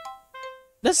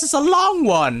 This is a long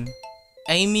one.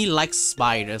 Amy likes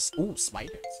spiders. Ooh,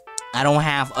 spiders. I don't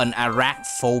have an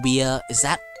arachnophobia. Is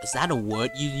that a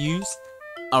word you use?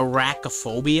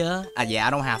 Arachnophobia? Yeah, I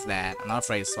don't have that. I'm not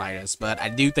afraid of spiders, but I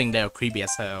do think they're creepy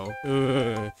as hell.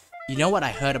 Ugh. You know what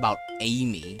I heard about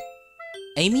Amy?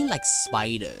 Amy likes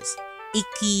spiders.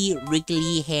 Icky,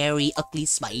 wriggly, hairy, ugly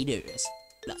spiders.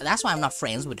 That's why I'm not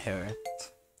friends with her.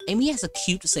 Amy has a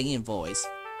cute singing voice.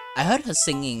 I heard her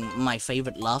singing my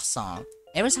favorite love song.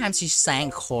 Every time she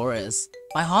sang chorus,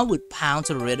 my heart would pound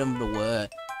to the rhythm of the word.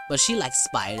 But she likes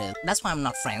spiders. That's why I'm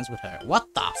not friends with her. What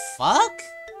the fuck?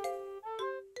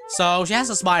 So she has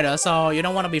a spider, so you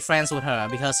don't want to be friends with her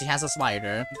because she has a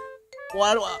spider.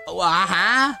 What?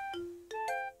 Huh?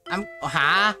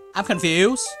 I'm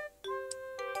confused.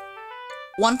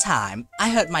 One time, I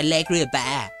hurt my leg real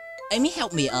bad. Amy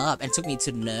helped me up and took me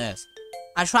to the nurse.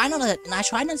 I tried not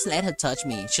to let her touch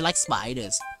me. She likes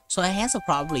spiders, so her hands are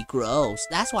probably gross.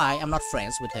 That's why I'm not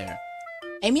friends with her.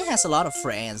 Amy has a lot of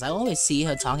friends. I always see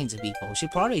her talking to people. She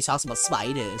probably talks about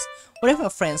spiders. What if her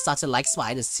friends start to like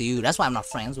spiders too? That's why I'm not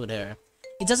friends with her.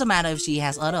 It doesn't matter if she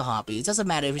has other hobbies. It doesn't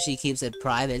matter if she keeps it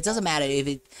private. It doesn't matter if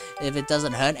it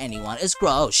doesn't hurt anyone. It's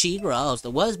gross. She gross. The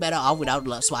world's better off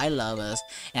without spider lovers.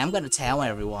 And I'm gonna tell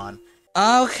everyone.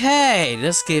 Okay,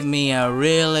 this gives me a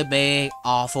really big,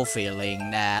 awful feeling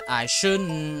that I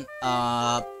shouldn't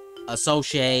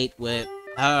associate with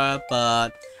her,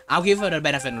 but I'll give her the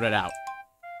benefit of the doubt.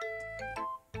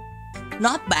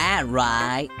 Not bad,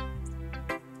 right?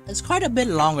 It's quite a bit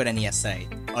longer than yesterday.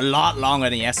 A lot longer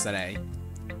than yesterday.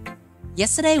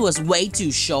 Yesterday was way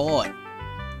too short.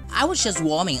 I was just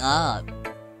warming up.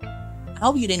 I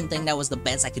hope you didn't think that was the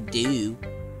best I could do.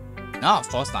 No, of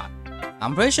course not.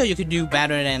 I'm pretty sure you could do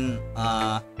better than,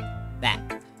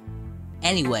 that.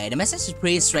 Anyway, the message is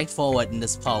pretty straightforward in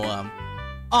this poem.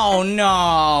 Oh no,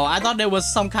 I thought there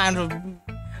was some kind of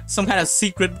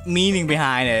secret meaning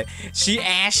behind it. She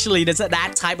actually is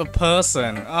that type of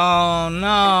person. Oh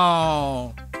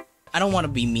no. I don't want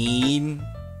to be mean.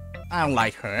 I don't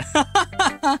like her.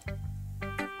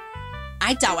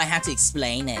 I doubt I have to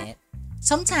explain it.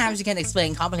 Sometimes you can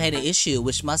explain complicated issues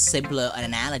with much simpler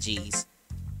analogies.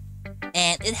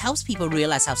 And it helps people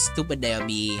realize how stupid they're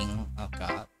being. Oh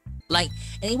god. Like,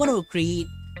 anyone who agreed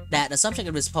that the subject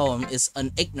of this poem is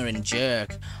an ignorant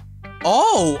jerk.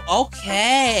 Oh,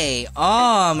 okay.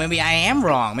 Oh, maybe I am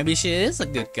wrong. Maybe she is a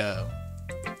good girl.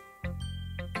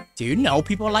 Do you know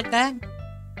people like that?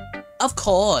 Of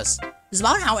course. It's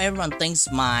about how everyone thinks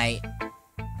that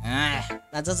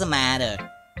doesn't matter.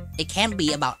 It can't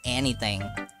be about anything.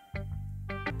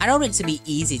 I don't want it to be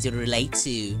easy to relate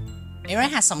to.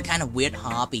 Everyone has some kind of weird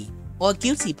hobby or a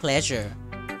guilty pleasure.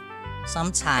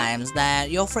 Sometimes that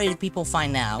you're afraid people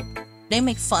find out, they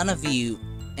make fun of you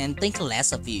and think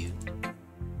less of you.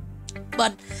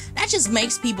 But that just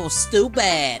makes people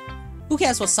stupid. Who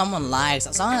cares what someone likes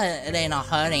as long as they're not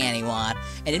hurting anyone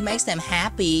and it makes them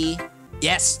happy?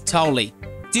 Yes, totally.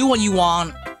 Do what you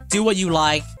want, do what you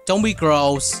like, don't be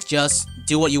gross, just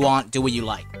do what you want, do what you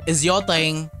like. It's your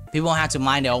thing, people have to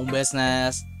mind their own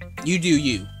business. You do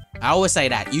you. I always say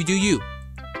that, you do you.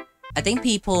 I think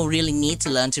people really need to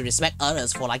learn to respect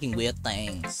others for liking weird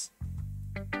things.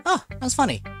 Oh, that's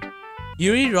funny.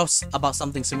 Yuri wrote about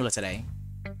something similar today.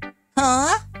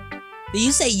 Huh? Did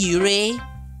you say Yuri?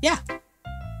 Yeah.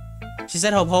 She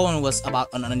said her poem was about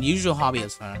an unusual hobby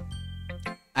of her.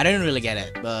 I didn't really get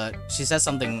it, but she said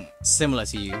something similar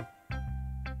to you.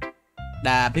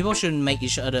 That people shouldn't make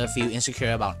each other feel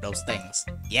insecure about those things.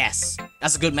 Yes,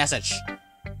 that's a good message.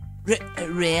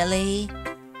 Really?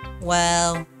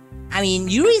 Well, I mean,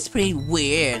 Yuri's pretty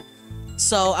weird,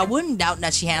 so I wouldn't doubt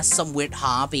that she has some weird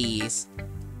hobbies.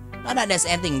 Not that there's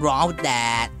anything wrong with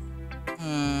that.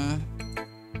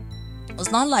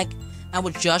 It's not like I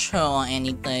would judge her or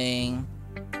anything.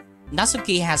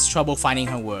 Natsuki has trouble finding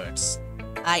her words.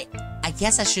 I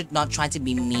guess I should not try to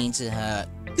be mean to her.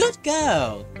 Good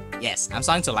girl. Yes, I'm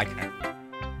starting to like her.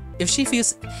 If she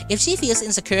feels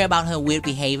insecure about her weird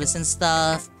behaviors and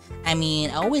stuff, I mean,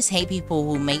 I always hate people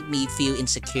who make me feel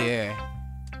insecure.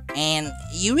 And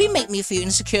Yuri made me feel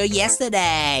insecure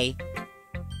yesterday.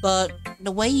 But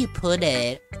the way you put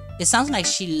it, it sounds like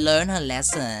she learned her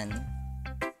lesson.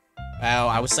 Well,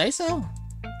 I would say so.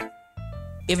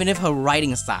 Even if her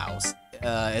writing styles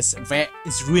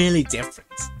is really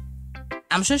different,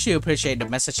 I'm sure she'll appreciate the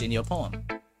message in your poem.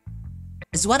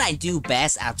 It's what I do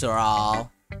best after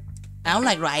all. I don't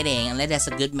like writing unless there's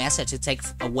a good message to take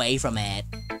away from it.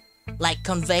 Like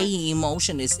conveying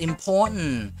emotion is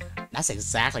important. That's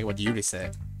exactly what Yuri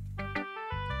said.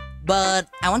 But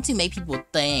I want to make people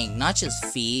think, not just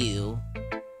feel.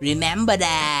 Remember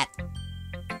that.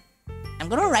 I'm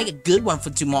gonna write a good one for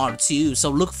tomorrow too, so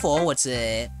look forward to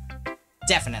it.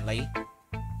 Definitely.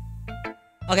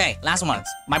 Okay, last one.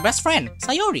 My best friend,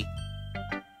 Sayori.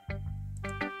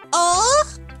 Oh?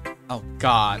 Oh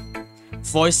god.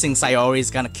 Voicing Sayori is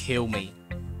gonna kill me.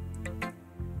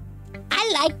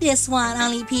 I like this one,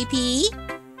 Only PP.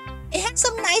 It has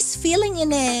some nice feeling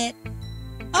in it.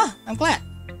 Oh, I'm glad.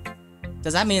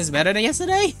 Does that mean it's better than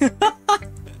yesterday? Let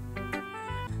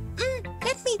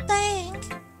me think.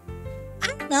 I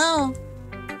don't know.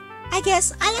 I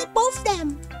guess I like both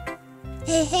them.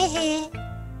 Hehehe.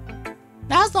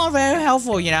 That's not very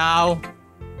helpful, you know.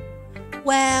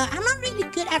 Well, I'm not really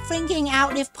good at thinking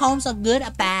out if poems are good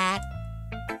or bad.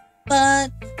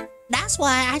 But that's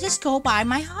why I just go by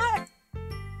my heart.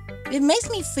 It makes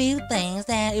me feel things,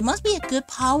 and it must be a good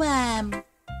poem.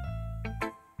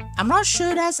 I'm not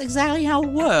sure that's exactly how it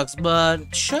works,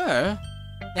 but sure.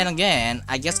 Then again,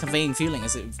 I guess conveying feeling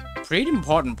is a pretty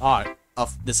important part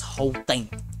of this whole thing.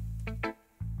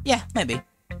 Yeah, maybe.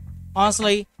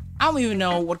 Honestly, I don't even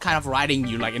know what kind of writing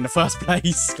you like in the first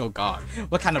place. Oh god,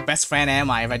 what kind of best friend am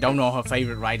I if I don't know her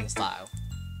favorite writing style?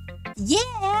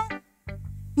 Yeah,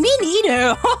 me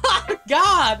neither.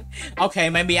 God! Okay,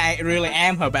 maybe I really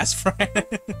am her best friend.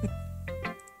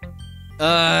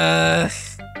 Why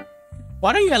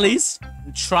don't you at least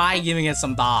try giving it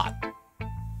some thought?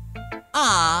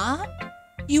 Ah,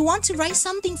 you want to write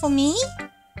something for me?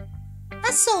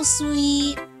 That's so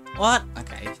sweet. What?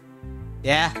 Okay.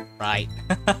 Yeah, right.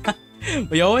 But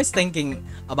you're always thinking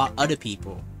about other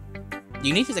people.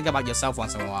 You need to think about yourself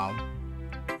once in a while.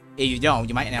 If you don't,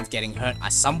 you might end up getting hurt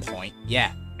at some point.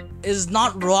 Yeah. It's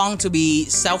not wrong to be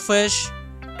selfish.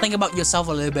 Think about yourself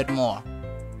a little bit more.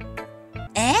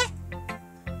 Eh?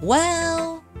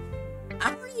 Well, I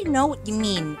don't really know what you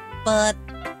mean, but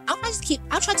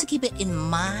I'll try to keep it in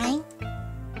mind.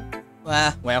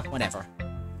 Well, whatever.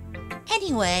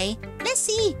 Anyway, let's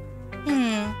see.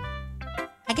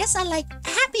 I guess I like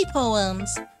happy poems.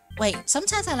 Wait,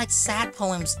 sometimes I like sad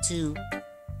poems too.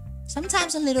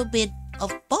 Sometimes a little bit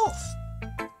of both.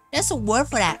 There's a word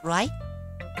for that, right?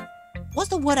 What's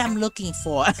the word I'm looking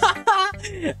for?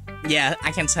 Yeah,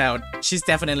 I can tell. She's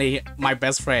definitely my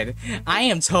best friend. I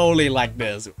am totally like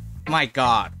this. My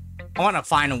god. I want to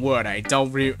find a word I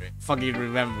don't fucking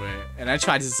remember. And I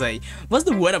try to say, what's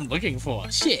the word I'm looking for?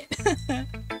 Shit.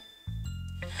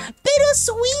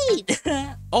 Bittersweet!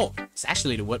 Oh, it's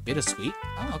actually the word bittersweet.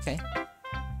 Oh, okay.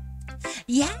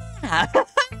 Yeah!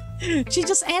 She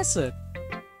just answered.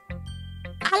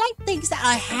 I like things that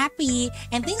are happy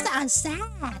and things that are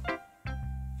sad.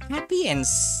 Happy and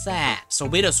sad. So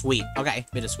bittersweet. Okay,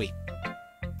 bittersweet.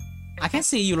 I can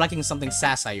see you liking something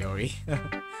sad, Sayori.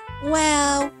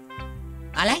 Well,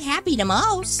 I like happy the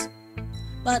most.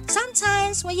 But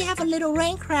sometimes when you have a little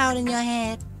rain cloud in your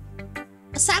head,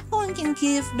 a sad poem can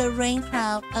give the rain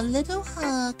cloud a little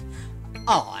hug.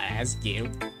 Oh, that's cute.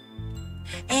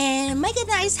 And make a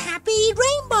nice happy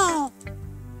rainbow.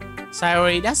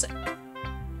 Sayori, that's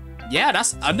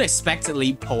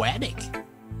unexpectedly poetic.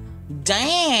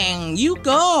 Dang, you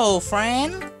go,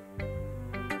 friend.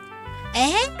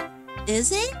 Eh?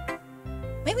 Is it?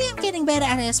 Maybe I'm getting better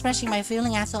at expressing my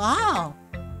feeling after all.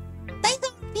 Thanks,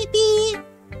 Pee.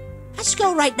 I should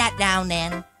go write that down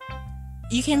then.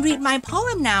 You can read my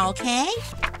poem now, okay?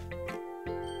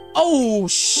 Oh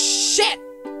shit!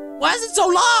 Why is it so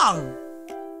long?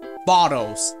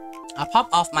 Bottles. I pop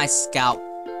off my scalp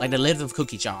like the lid of a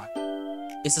cookie jar.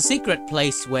 It's a secret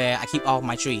place where I keep all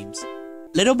my dreams.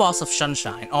 Little balls of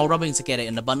sunshine all rubbing together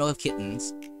in a bundle of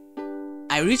kittens.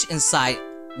 I reach inside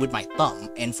with my thumb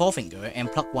and forefinger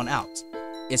and pluck one out.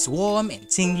 It's warm and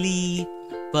tingly,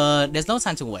 but there's no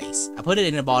time to waste. I put it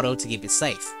in a bottle to keep it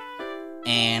safe.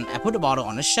 And I put the bottle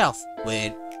on the shelf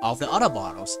with all the other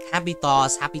bottles. Happy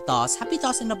thoughts, happy thoughts, happy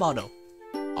thoughts in the bottle.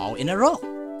 All in a row.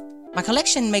 My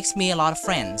collection makes me a lot of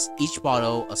friends, each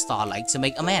bottle a starlight to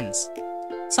make amends.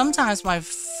 Sometimes my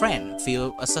friend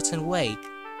feel a certain way.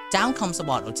 Down comes a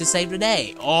bottle to save the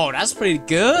day. Oh, that's pretty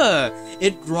good.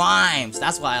 It rhymes.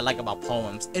 That's what I like about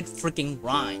poems. It freaking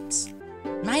rhymes.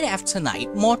 Night after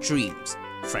night, more dreams.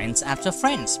 Friends after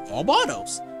friends, more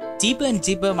bottles. Deeper and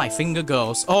deeper my finger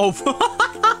goes. Oh,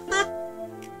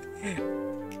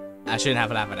 I shouldn't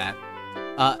have laughed at that.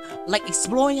 Like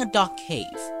exploring a dark cave.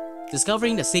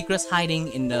 Discovering the secrets hiding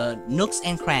in the nooks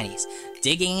and crannies.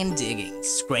 Digging and digging,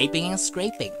 scraping and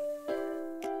scraping.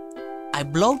 I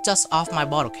blow dust off my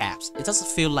bottle caps. It doesn't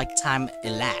feel like time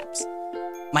elapsed.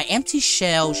 My empty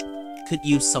shell could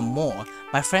use some more.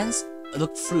 My friends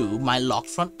look through my locked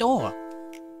front door.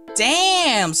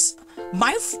 Damn!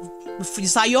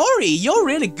 Sayori, you're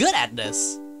really good at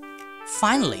this.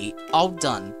 Finally, all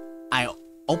done. I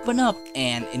open up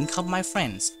and in come my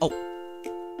friends. Oh.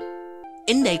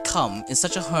 In they come in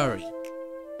such a hurry.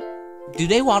 Do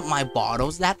they want my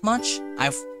bottles that much?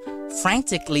 I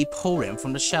frantically pull them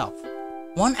from the shelf.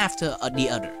 One after the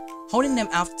other, holding them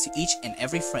out to each and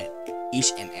every friend,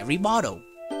 each and every bottle.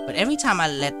 But every time I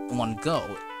let one go,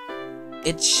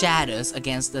 it shatters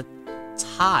against the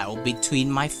tile between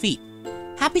my feet.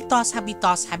 Happy thoughts, happy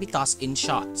thoughts, happy thoughts in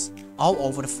shots, all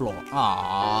over the floor.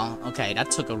 Aww, okay, that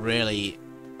took a really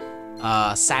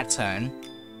sad turn.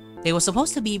 They were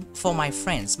supposed to be for my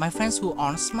friends who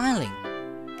aren't smiling.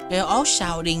 They're all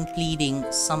shouting, pleading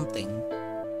something.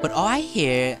 But all I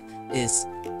hear is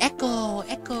echo,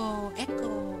 echo,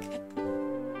 echo,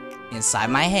 echo inside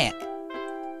my head.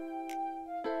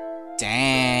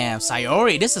 Damn,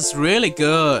 Sayori, this is really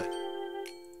good.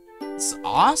 It's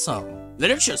awesome.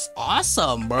 Literature's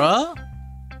awesome, bruh.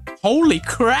 Holy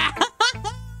crap.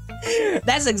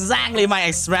 That's exactly my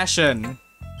expression.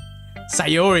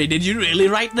 Sayori, did you really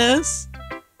write this?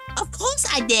 Of course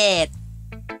I did.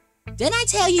 Didn't I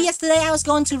tell you yesterday I was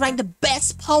going to write the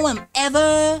best poem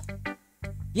ever?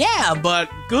 Yeah, but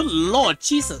good lord,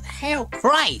 Jesus, hell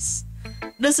Christ.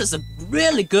 This is a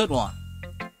really good one.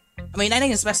 I mean, I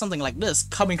didn't expect something like this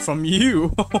coming from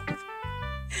you.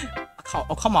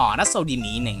 Oh, come on, that's so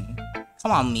demeaning.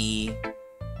 Come on, me.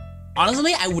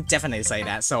 Honestly, I would definitely say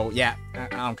that, so yeah, I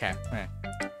don't care. Yeah.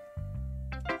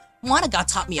 Monica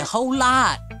taught me a whole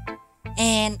lot.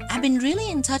 And I've been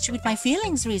really in touch with my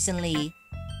feelings recently.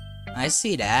 I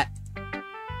see that.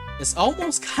 It's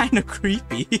almost kind of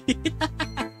creepy.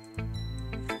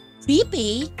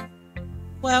 Creepy?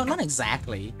 Well, not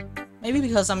exactly. Maybe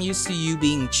because I'm used to you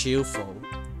being cheerful.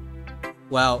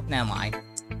 Well, never mind.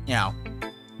 You know,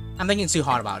 I'm thinking too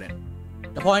hard about it.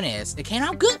 The point is, it came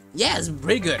out good. Yeah, it's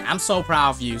pretty good. I'm so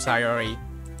proud of you, Sayori.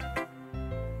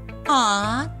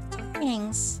 Aw,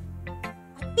 thanks.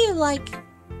 I feel like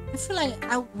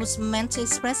I was meant to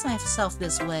express myself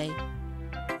this way.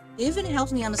 It even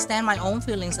helps me understand my own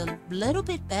feelings a little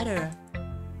bit better.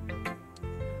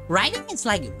 Writing is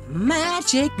like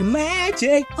magic,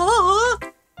 magic. Oh.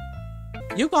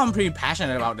 You've gone pretty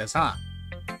passionate about this, huh?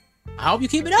 I hope you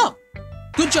keep it up.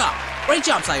 Good job. Great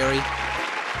job, Sayori.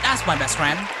 That's my best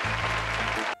friend.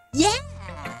 Yeah.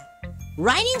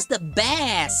 Writing's the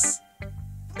best.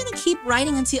 I'm gonna keep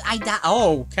writing until I die.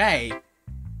 Okay.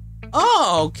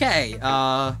 Oh, okay.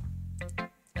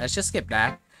 Let's just skip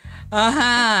that.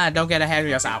 Don't get ahead of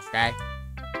yourself, okay?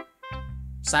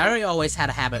 Sayori always had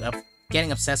a habit of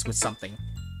getting obsessed with something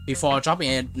before dropping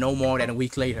it no more than a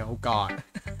week later. Oh god.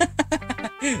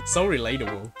 So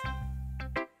relatable.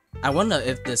 I wonder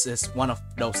if this is one of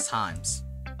those times.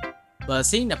 But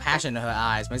seeing the passion in her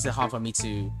eyes makes it hard for me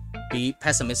to be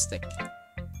pessimistic.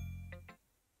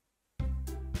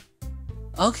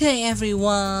 Okay,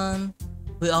 everyone.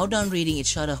 We're all done reading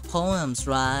each other's poems,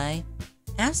 right?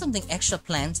 I have something extra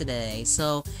planned today,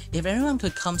 so if everyone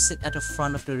could come sit at the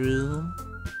front of the room.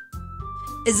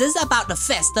 Is this about the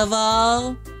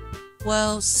festival?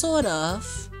 Well, sort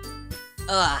of.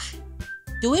 Ugh.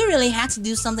 Do we really have to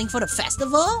do something for the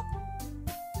festival?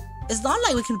 It's not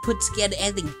like we can put together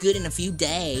anything good in a few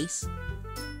days.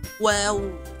 Well,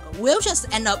 we'll just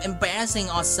end up embarrassing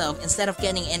ourselves instead of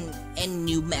getting any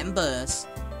new members.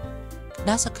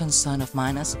 That's a concern of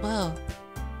mine as well.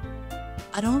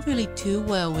 I don't really do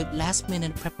well with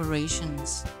last-minute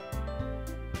preparations.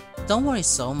 Don't worry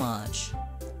so much.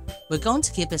 We're going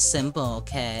to keep it simple,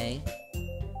 okay?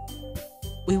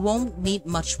 We won't need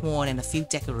much more than a few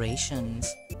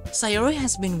decorations. Sayori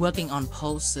has been working on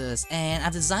posters, and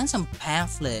I've designed some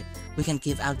pamphlet we can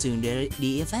give out during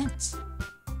the event.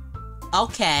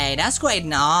 Okay, that's great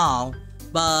now,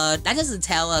 but that doesn't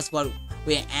tell us what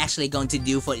we're actually going to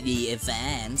do for the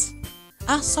event.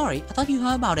 Ah, sorry, I thought you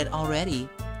heard about it already.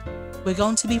 We're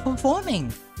going to be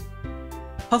performing.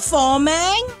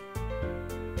 Performing?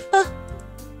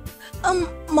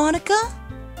 Monica?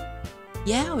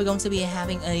 Yeah, we're going to be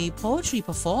having a poetry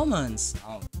performance.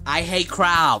 Oh, I hate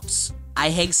crowds. I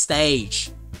hate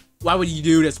stage. Why would you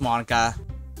do this, Monica?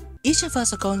 Each of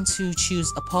us are going to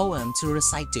choose a poem to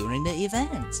recite during the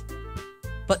event.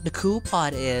 But the cool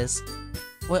part is,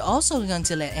 we're also going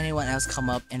to let anyone else come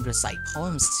up and recite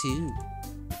poems too.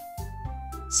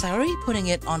 Sayori putting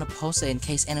it on a poster in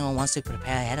case anyone wants to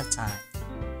prepare ahead of time.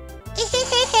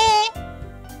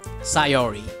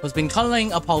 Sayori, who's been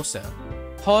coloring a poster,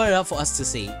 hold it up for us to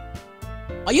see.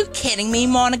 Are you kidding me,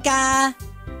 Monica?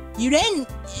 You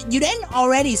didn't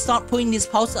already start putting this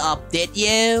poster up, did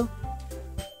you?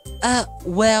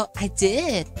 Well, I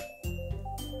did.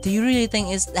 Do you really think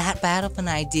it's that bad of an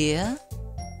idea?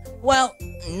 Well,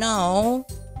 no.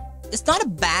 It's not a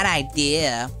bad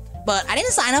idea, but I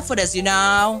didn't sign up for this, you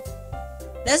know?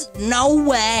 There's no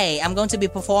way I'm going to be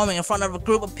performing in front of a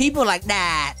group of people like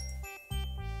that.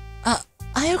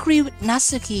 I agree with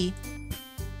Natsuki.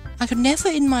 I could never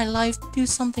in my life do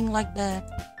something like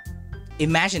that.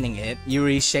 Imagining it,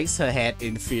 Yuri shakes her head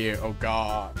in fear. Oh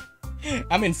god.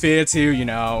 I'm in fear too, you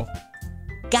know.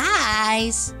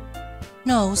 Guys!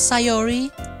 No, Sayori.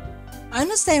 I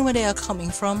understand where they are coming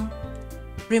from.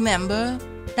 Remember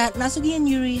that Natsuki and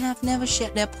Yuri have never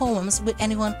shared their poems with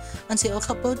anyone until a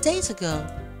couple of days ago.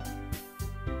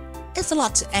 It's a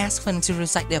lot to ask for them to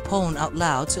recite their poem out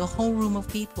loud to a whole room of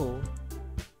people.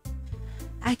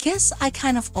 I guess I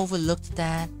kind of overlooked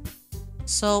that,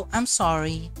 so I'm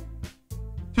sorry.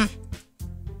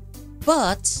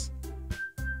 But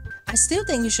I still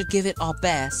think we should give it our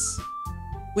best.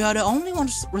 We are the only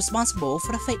ones responsible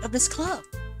for the fate of this club.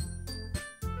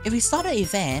 If we start an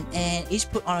event and each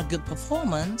put on a good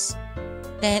performance,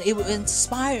 then it will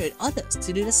inspire others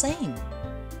to do the same.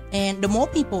 And the more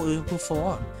people will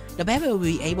perform, the better we'll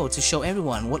be able to show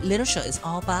everyone what literature is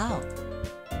all about.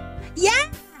 Yeah!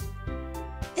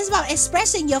 It's about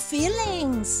expressing your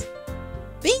feelings.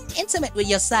 Being intimate with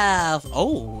yourself.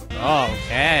 Oh,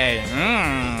 okay.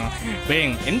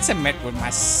 Being intimate with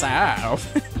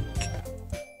myself.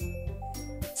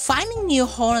 Finding new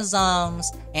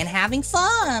horizons and having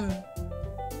fun.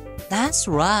 That's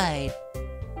right.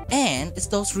 And it's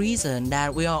those reasons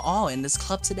that we are all in this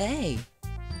club today.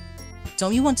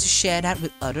 Don't you want to share that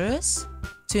with others?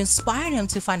 To inspire them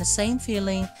to find the same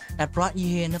feeling that brought you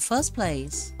here in the first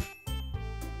place?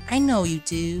 I know you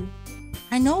do.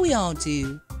 I know we all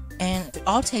do. And if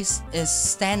all it takes is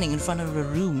standing in front of a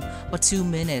room for 2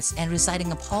 minutes and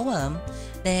reciting a poem,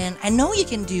 then I know you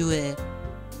can do it.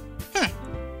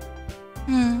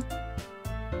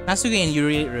 Natsuki and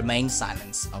Yuri remain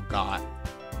silent. Oh god.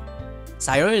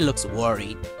 Sayori looks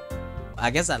worried.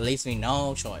 I guess that leaves me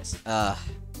no choice. I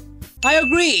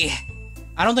agree.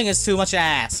 I don't think it's too much to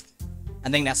ask. I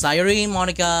think that Sayori and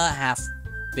Monica have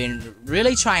been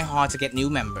really trying hard to get new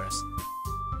members.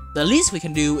 The least we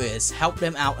can do is help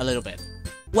them out a little bit.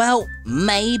 Well,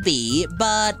 maybe,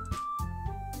 but...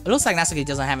 It looks like Natsuki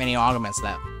doesn't have any arguments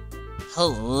left.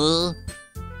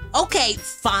 Okay,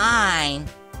 fine.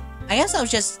 I guess I'll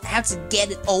just have to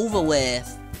get it over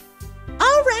with.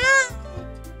 Alright!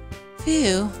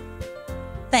 Phew.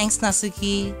 Thanks,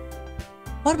 Natsuki.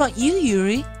 What about you,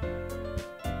 Yuri?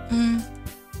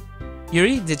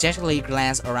 Yuri dejectedly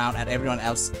glanced around at everyone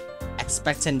else's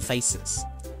expectant faces.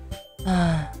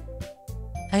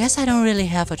 I guess I don't really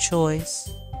have a choice.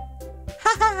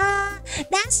 Haha,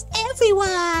 that's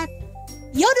everyone!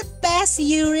 You're the best,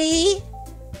 Yuri!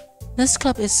 This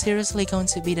club is seriously going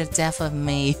to be the death of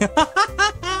me.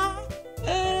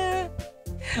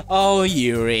 Oh,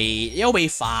 Yuri, you'll be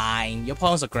fine. Your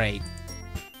poems are great.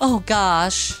 Oh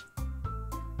gosh.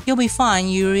 You'll be fine,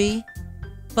 Yuri.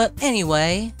 But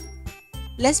anyway,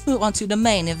 let's move on to the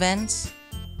main event.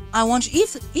 I want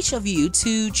each of you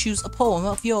to choose a poem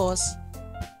of yours.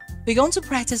 We're going to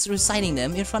practice reciting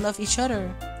them in front of each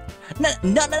other.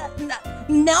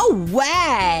 No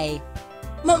way!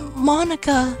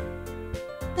 Monica,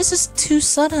 this is too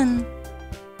sudden.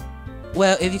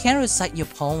 Well, if you can't recite your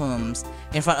poems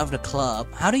in front of the club,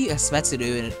 how do you expect to do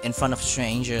it in front of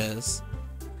strangers?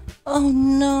 Oh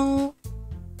no.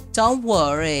 Don't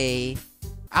worry.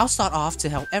 I'll start off to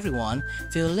help everyone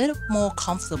feel a little more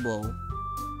comfortable.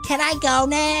 Can I go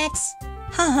next?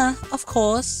 Haha, of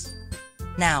course.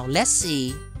 Now, let's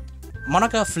see.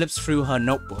 Monica flips through her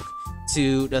notebook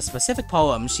to the specific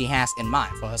poem she has in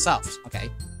mind for herself, okay?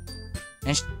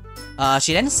 And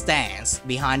she then stands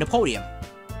behind the podium.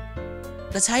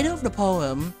 The title of the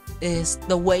poem is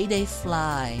The Way They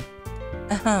Fly.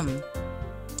 Ahem.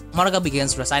 Monica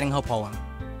begins reciting her poem.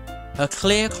 Her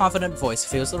clear, confident voice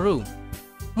fills the room.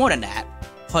 More than that,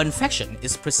 her inflection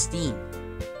is pristine.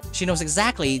 She knows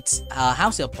exactly how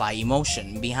to apply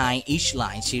emotion behind each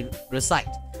line she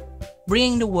recites,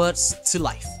 bringing the words to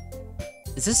life.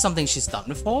 Is this something she's done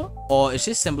before, or is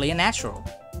she simply a natural?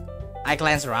 I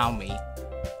glance around me.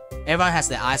 Everyone has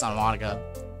their eyes on Monica.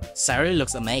 Sayori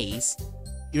looks amazed.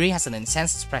 Yuri has an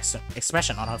intense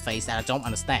expression on her face that I don't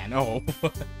understand. Oh.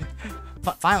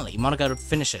 Finally, Monica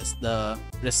finishes the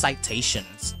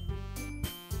recitations.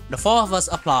 The four of us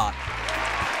applaud.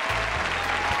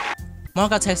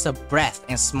 Monica takes a breath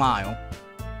and smiles.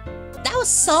 That was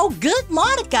so good,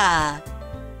 Monica!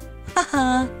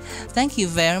 Haha, thank you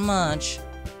very much.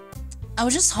 I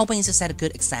was just hoping to set a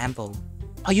good example.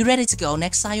 Are you ready to go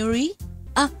next, Sayori?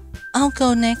 I'll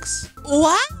go next.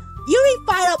 What? Yuri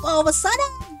fired up all of a sudden?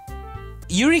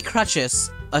 Yuri clutches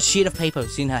a sheet of paper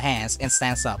between her hands and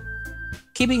stands up.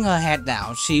 Keeping her head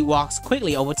down, she walks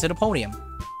quickly over to the podium.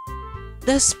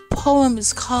 This poem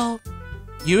is called...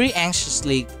 Yuri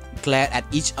anxiously glared at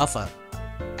each of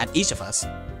us.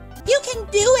 You can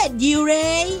do it,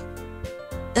 Yuri!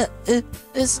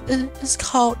 It's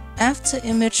called After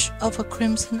Image of a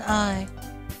Crimson Eye.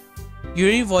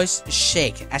 Yuri's voice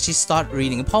shakes as she starts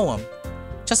reading a poem.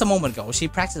 Just a moment ago, she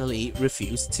practically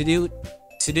refused to do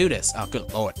this. Oh,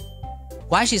 good lord.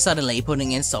 Why is she suddenly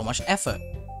putting in so much effort?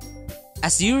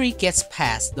 As Yuri gets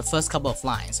past the first couple of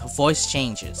lines, her voice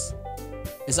changes.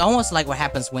 It's almost like what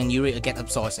happens when Yuri gets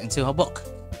absorbed into her book.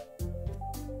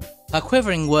 Her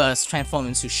quivering words transform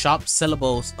into sharp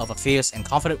syllables of a fierce and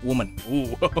confident woman.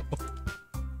 Ooh.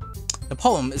 The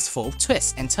poem is full of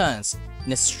twists and turns,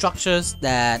 and it structures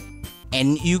that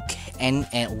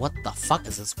what the fuck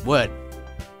is this word?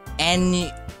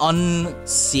 Enunciates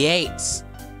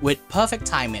with perfect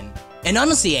timing.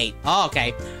 Enunciate! Oh,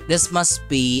 okay. This must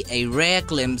be a rare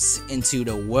glimpse into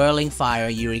the whirling fire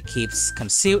Yuri keeps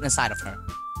concealed inside of her.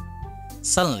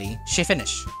 Suddenly, she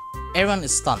finished. Everyone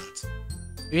is stunned.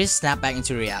 Yuri snapped back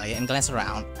into reality and glanced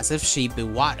around as if she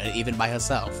bewildered even by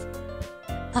herself.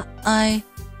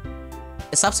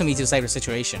 It's up to me to save the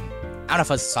situation. Out of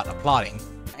us start applauding.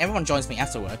 Everyone joins me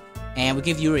afterward, and we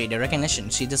give Yuri the recognition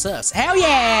she deserves. Hell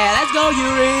yeah! Let's go,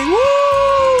 Yuri!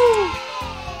 Woo!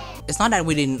 It's not that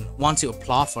we didn't want to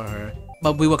applaud for her,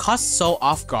 but we were caught so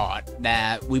off guard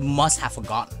that we must have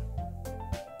forgotten.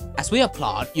 As we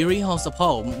applaud, Yuri holds the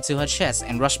poem to her chest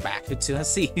and rushes back to her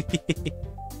seat.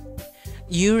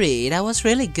 Yuri, that was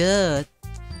really good.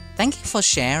 Thank you for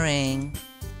sharing.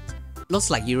 Looks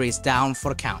like Yuri is down for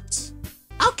the count.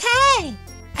 Okay,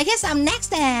 I guess I'm next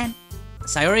then.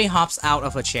 Sayori hops out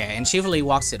of her chair and cheerfully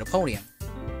walks to the podium.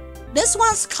 This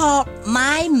one's called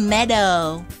My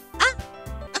Meadow.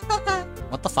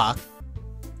 What the fuck?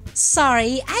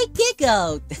 Sorry, I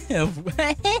giggled.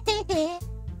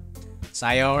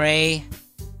 Sayori.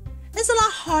 It's a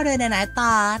lot harder than I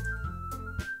thought.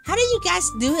 How do you guys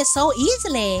do it so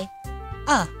easily?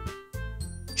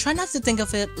 Try not to think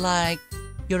of it like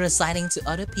you're reciting to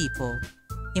other people.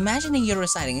 Imagining you're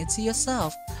reciting it to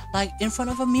yourself, like in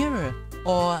front of a mirror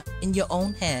or in your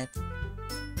own head.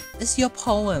 It's your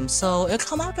poem, so it'll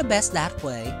come out the best that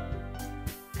way.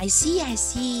 I see.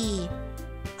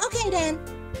 Okay then.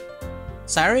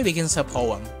 Sayori begins her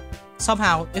poem.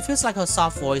 Somehow, it feels like her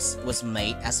soft voice was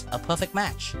made as a perfect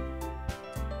match.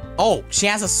 Oh, she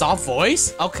has a soft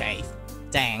voice? Okay.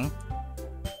 Dang.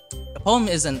 The poem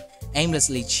isn't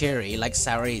aimlessly cheery like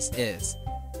Sayori's is.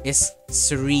 It's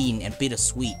serene and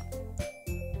bittersweet.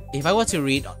 If I were to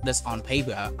read this on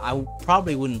paper, I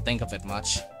probably wouldn't think of it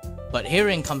much. But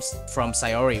hearing comes from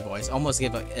Sayori's voice almost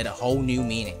gives it a whole new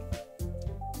meaning.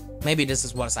 Maybe this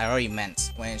is what Sayori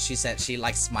meant when she said she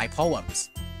likes my poems.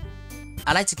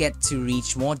 I like to get to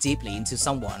reach more deeply into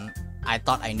someone I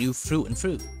thought I knew through and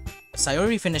through.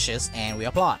 Sayori finishes and we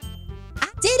applaud. I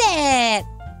did it!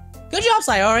 Good job,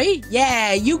 Sayori!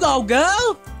 Yeah, you go,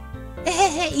 girl!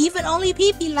 Even only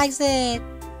Pee-Pee likes it.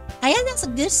 I guess that's a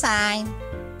good sign.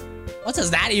 What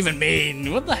does that even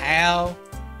mean? What the hell?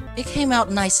 It came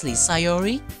out nicely,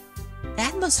 Sayori. The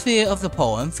atmosphere of the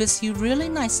poem fits you really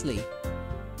nicely.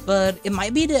 But it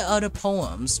might be the other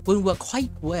poems would work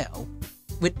quite well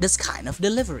with this kind of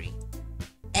delivery.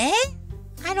 Eh?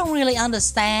 I don't really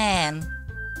understand.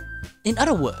 In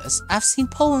other words, I've seen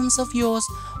poems of yours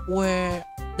where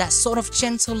that sort of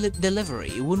gentle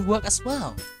delivery would work as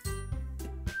well.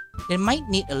 They might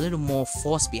need a little more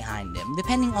force behind them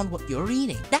depending on what you're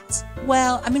reading.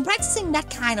 Well, I've been practicing that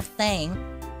kind of thing.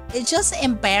 It's just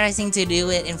embarrassing to do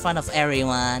it in front of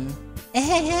everyone.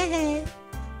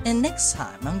 And next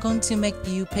time, I'm going to make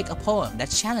you pick a poem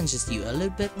that challenges you a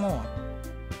little bit more.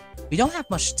 We don't have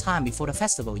much time before the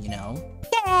festival, you know.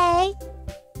 Yay!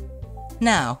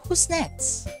 Now, who's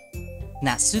next?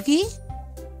 Natsuki?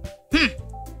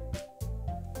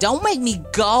 Don't make me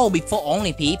go before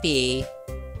only Pee-Pee.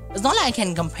 It's not like I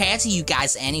can compare to you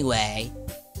guys anyway.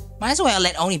 Might as well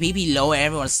let only Pee-Pee lower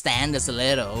everyone's standards a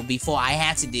little before I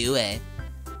have to do it.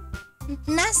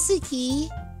 Natsuki?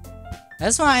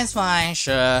 It's fine,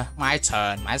 sure. My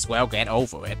turn, might as well get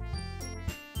over it.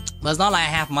 But it's not like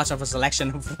I have much of a selection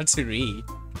of what to read.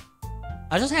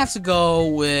 I just have to go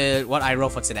with what I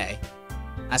wrote for today.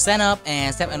 I stand up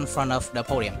and step in front of the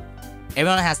podium.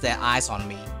 Everyone has their eyes on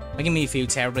me, making me feel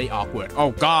terribly awkward.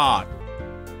 Oh god!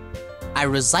 I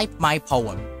recite my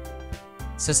poem.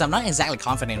 Since I'm not exactly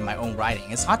confident in my own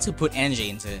writing, it's hard to put energy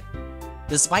into it.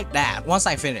 Despite that, once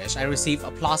I finish, I receive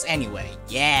applause anyway.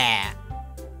 Yeah!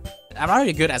 I'm not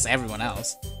really good as everyone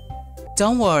else.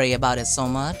 Don't worry about it so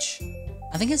much.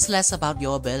 I think it's less about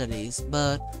your abilities,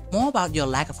 but more about your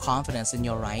lack of confidence in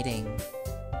your writing.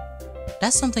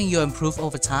 That's something you'll improve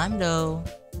over time though.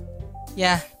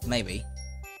 Yeah, maybe.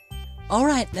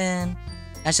 Alright then,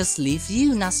 let's just leave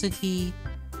you, Natsuki.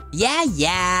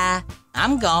 Yeah,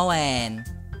 I'm going.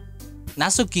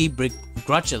 Natsuki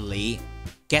begrudgingly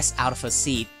gets out of her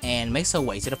seat and makes her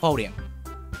way to the podium.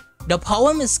 The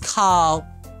poem is called...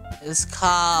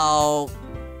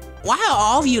 Why are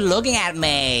all of you looking at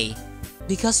me?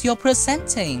 Because you're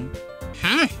presenting.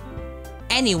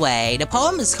 Anyway, the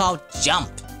poem is called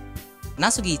Jump.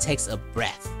 Natsuki takes a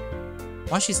breath.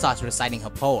 Once she starts reciting her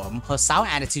poem, her sour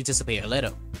attitude disappears a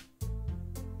little.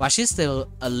 While she's still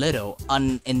a little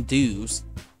unenthused,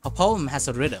 her poem has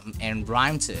a rhythm and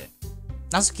rhyme to it.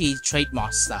 Natsuki's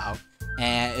trademark style,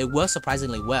 and it works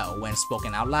surprisingly well when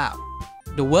spoken out loud.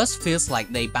 The words feels like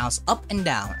they bounce up and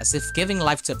down as if giving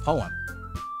life to the poem.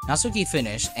 Natsuki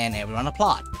finished and everyone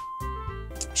applauded.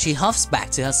 She huffs back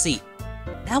to her seat.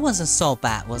 That wasn't so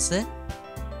bad, was it?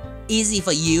 Easy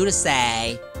for you to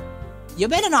say. You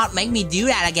better not make me do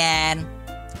that again.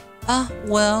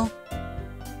 Well,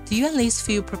 do you at least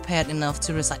feel prepared enough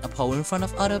to recite a poem in front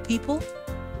of other people?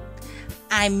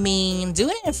 I mean,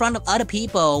 doing it in front of other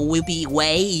people will be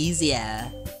way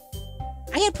easier.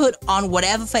 I can put on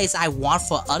whatever face I want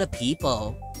for other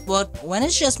people, but when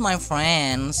it's just my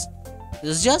friends,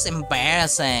 it's just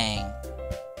embarrassing.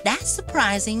 That's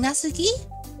surprising, Natsuki.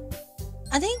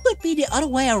 I think it would be the other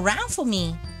way around for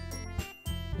me.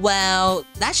 Well,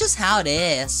 that's just how it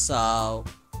is, so...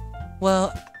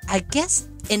 Well, I guess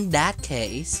in that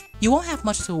case, you won't have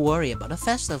much to worry about the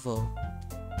festival.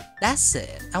 That's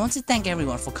it. I want to thank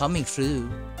everyone for coming through.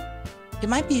 It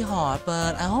might be hard,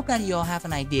 but I hope that you all have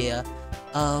an idea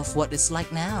of what it's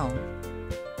like now.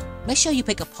 Make sure you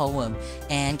pick a poem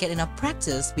and get enough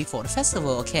practice before the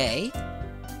festival, okay?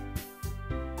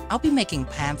 I'll be making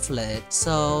pamphlets,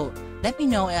 so let me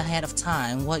know ahead of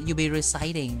time what you'll be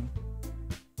reciting.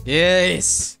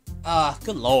 Yes!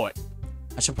 Good lord.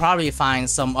 I should probably find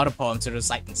some other poem to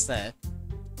recite instead.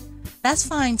 That's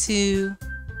fine too.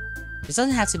 It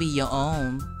doesn't have to be your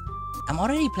own. I'm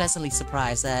already pleasantly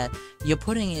surprised that you're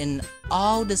putting in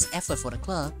all this effort for the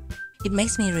club. It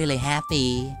makes me really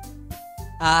happy.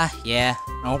 Yeah,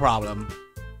 no problem.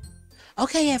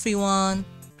 Okay everyone,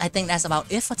 I think that's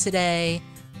about it for today.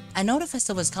 I know the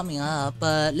festival is coming up,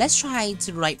 but let's try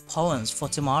to write poems for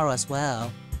tomorrow as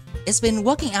well. It's been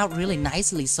working out really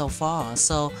nicely so far,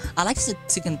 so I'd like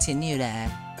to continue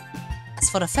that. As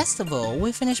for the festival,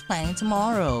 we'll finish planning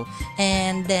tomorrow,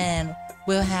 and then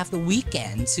we'll have the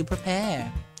weekend to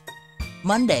prepare.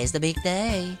 Monday's the big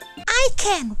day. I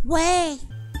can't wait.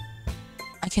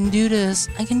 I can do this.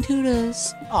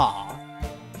 Aww.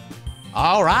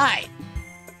 Alright.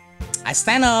 I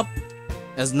stand up.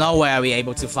 There's no way I'll be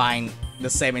able to find the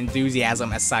same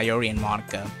enthusiasm as Sayori and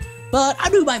Monica, but I'll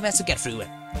do my best to get through it.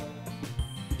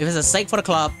 If it's a sake for the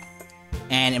club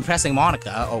and impressing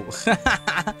Monica,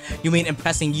 you mean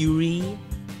impressing Yuri?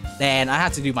 Then I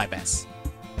have to do my best.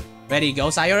 Ready to go,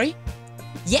 Sayori?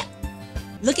 Yep.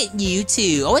 Look at you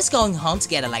two, always going home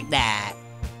together like that.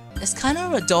 It's kind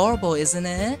of adorable, isn't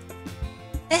it?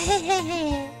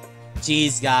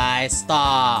 Jeez, guys,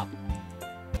 stop.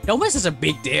 Don't make such a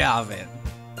big deal of it.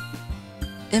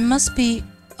 It must be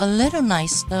a little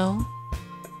nice though.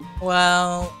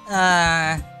 Well,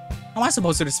 how am I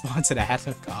supposed to respond to that?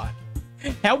 Oh god.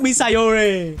 Help me,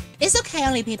 Sayori! It's okay,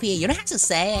 only PP. You don't have to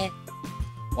say it.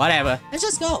 Whatever, let's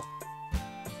just go.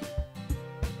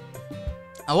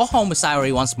 I walk home with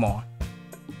Sayori once more.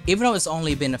 Even though it's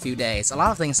only been a few days, a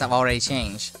lot of things have already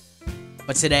changed.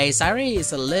 But today, Sayori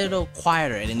is a little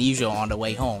quieter than usual on the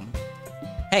way home.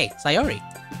 Hey, Sayori.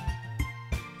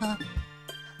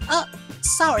 Oh,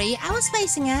 sorry, I was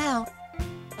spacing out.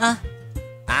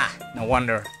 No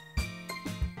wonder.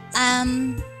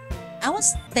 I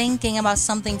was thinking about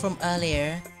something from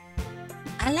earlier.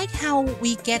 I like how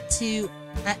we get to,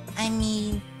 I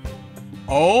mean...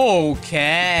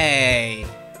 Okay.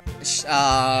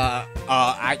 Yeah,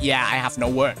 I have no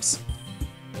words.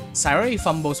 Sayori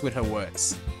fumbles with her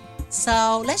words.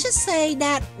 So, let's just say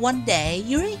that one day,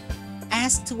 Yuri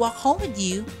asked to walk home with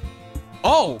you.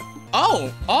 Oh,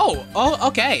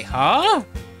 okay, huh?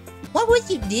 What would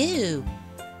you do?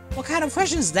 What kind of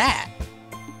question is that?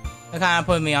 That kind of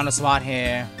put me on the spot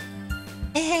here.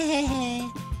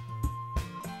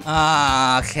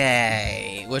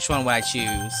 Okay, which one would I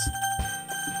choose?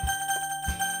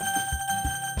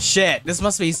 Shit, this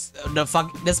must be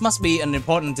this must be an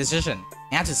important decision.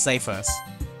 I have to say first.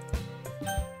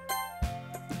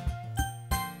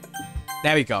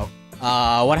 There we go.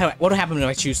 What would happen if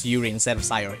I choose Yuri instead of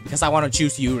Sayori? Because I want to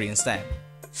choose Yuri instead.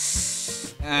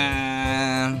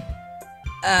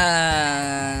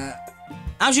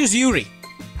 I'll choose Yuri.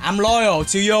 I'm loyal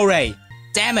to Yuri.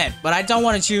 Damn it, but I don't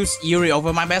want to choose Yuri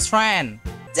over my best friend.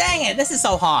 Dang it, this is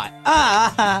so hard.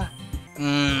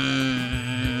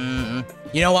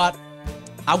 You know what?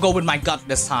 I'll go with my gut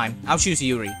this time. I'll choose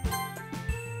Yuri.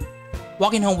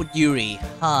 Walking home with Yuri,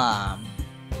 I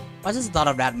just thought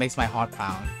of that makes my heart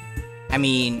pound. I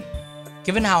mean,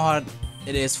 given how hard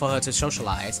it is for her to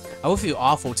socialize, I would feel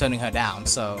awful turning her down,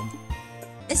 so...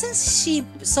 Isn't she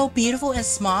so beautiful and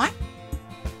smart?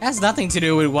 That's nothing to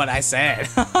do with what I said.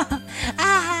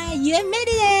 You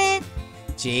admitted it!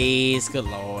 Jeez, good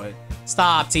lord.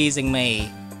 Stop teasing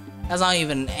me. There's not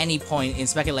even any point in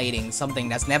speculating something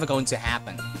that's never going to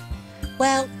happen.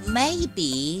 Well,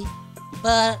 maybe,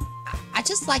 but I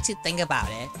just like to think about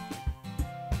it.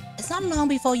 It's not long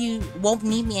before you won't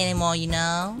need me anymore, you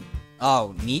know?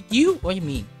 Oh, need you? What do you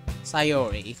mean?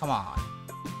 Sayori, come on.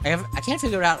 I can't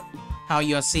figure out how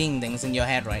you're seeing things in your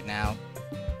head right now.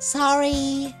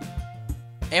 Sorry.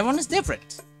 Everyone is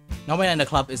different. Nobody in the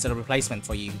club is a replacement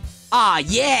for you. Ah,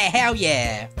 yeah, hell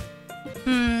yeah.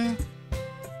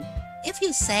 If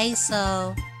you say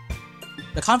so.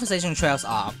 The conversation trails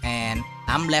off, and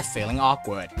I'm left feeling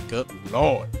awkward. Good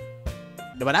lord.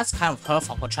 But that's kind of her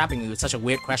fault for trapping me with such a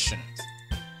weird question.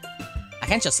 I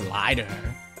can't just lie to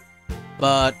her.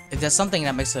 But if there's something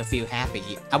that makes her feel happy,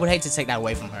 I would hate to take that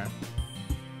away from her.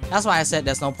 That's why I said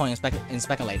there's no point in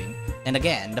speculating. And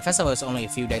again, the festival is only a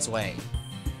few days away.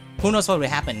 Who knows what will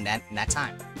happen in that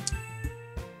time?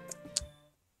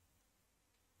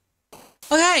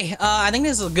 Okay, I think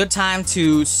this is a good time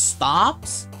to stop.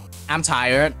 I'm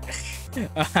tired.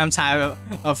 I'm tired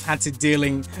of having to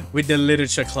dealing with the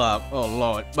literature club. Oh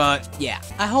lord. But yeah,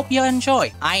 I hope you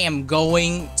enjoy. I am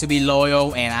going to be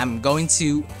loyal and I'm going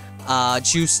to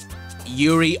choose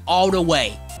Yuri all the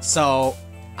way. So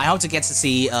I hope to get to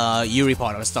see Yuri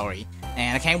part of the story.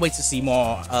 And I can't wait to see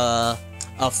more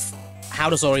of how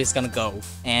the story is gonna go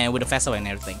and with the festival and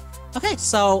everything. Okay,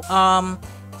 so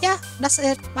yeah, that's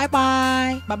it. Bye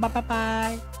bye. Bye bye bye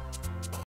bye.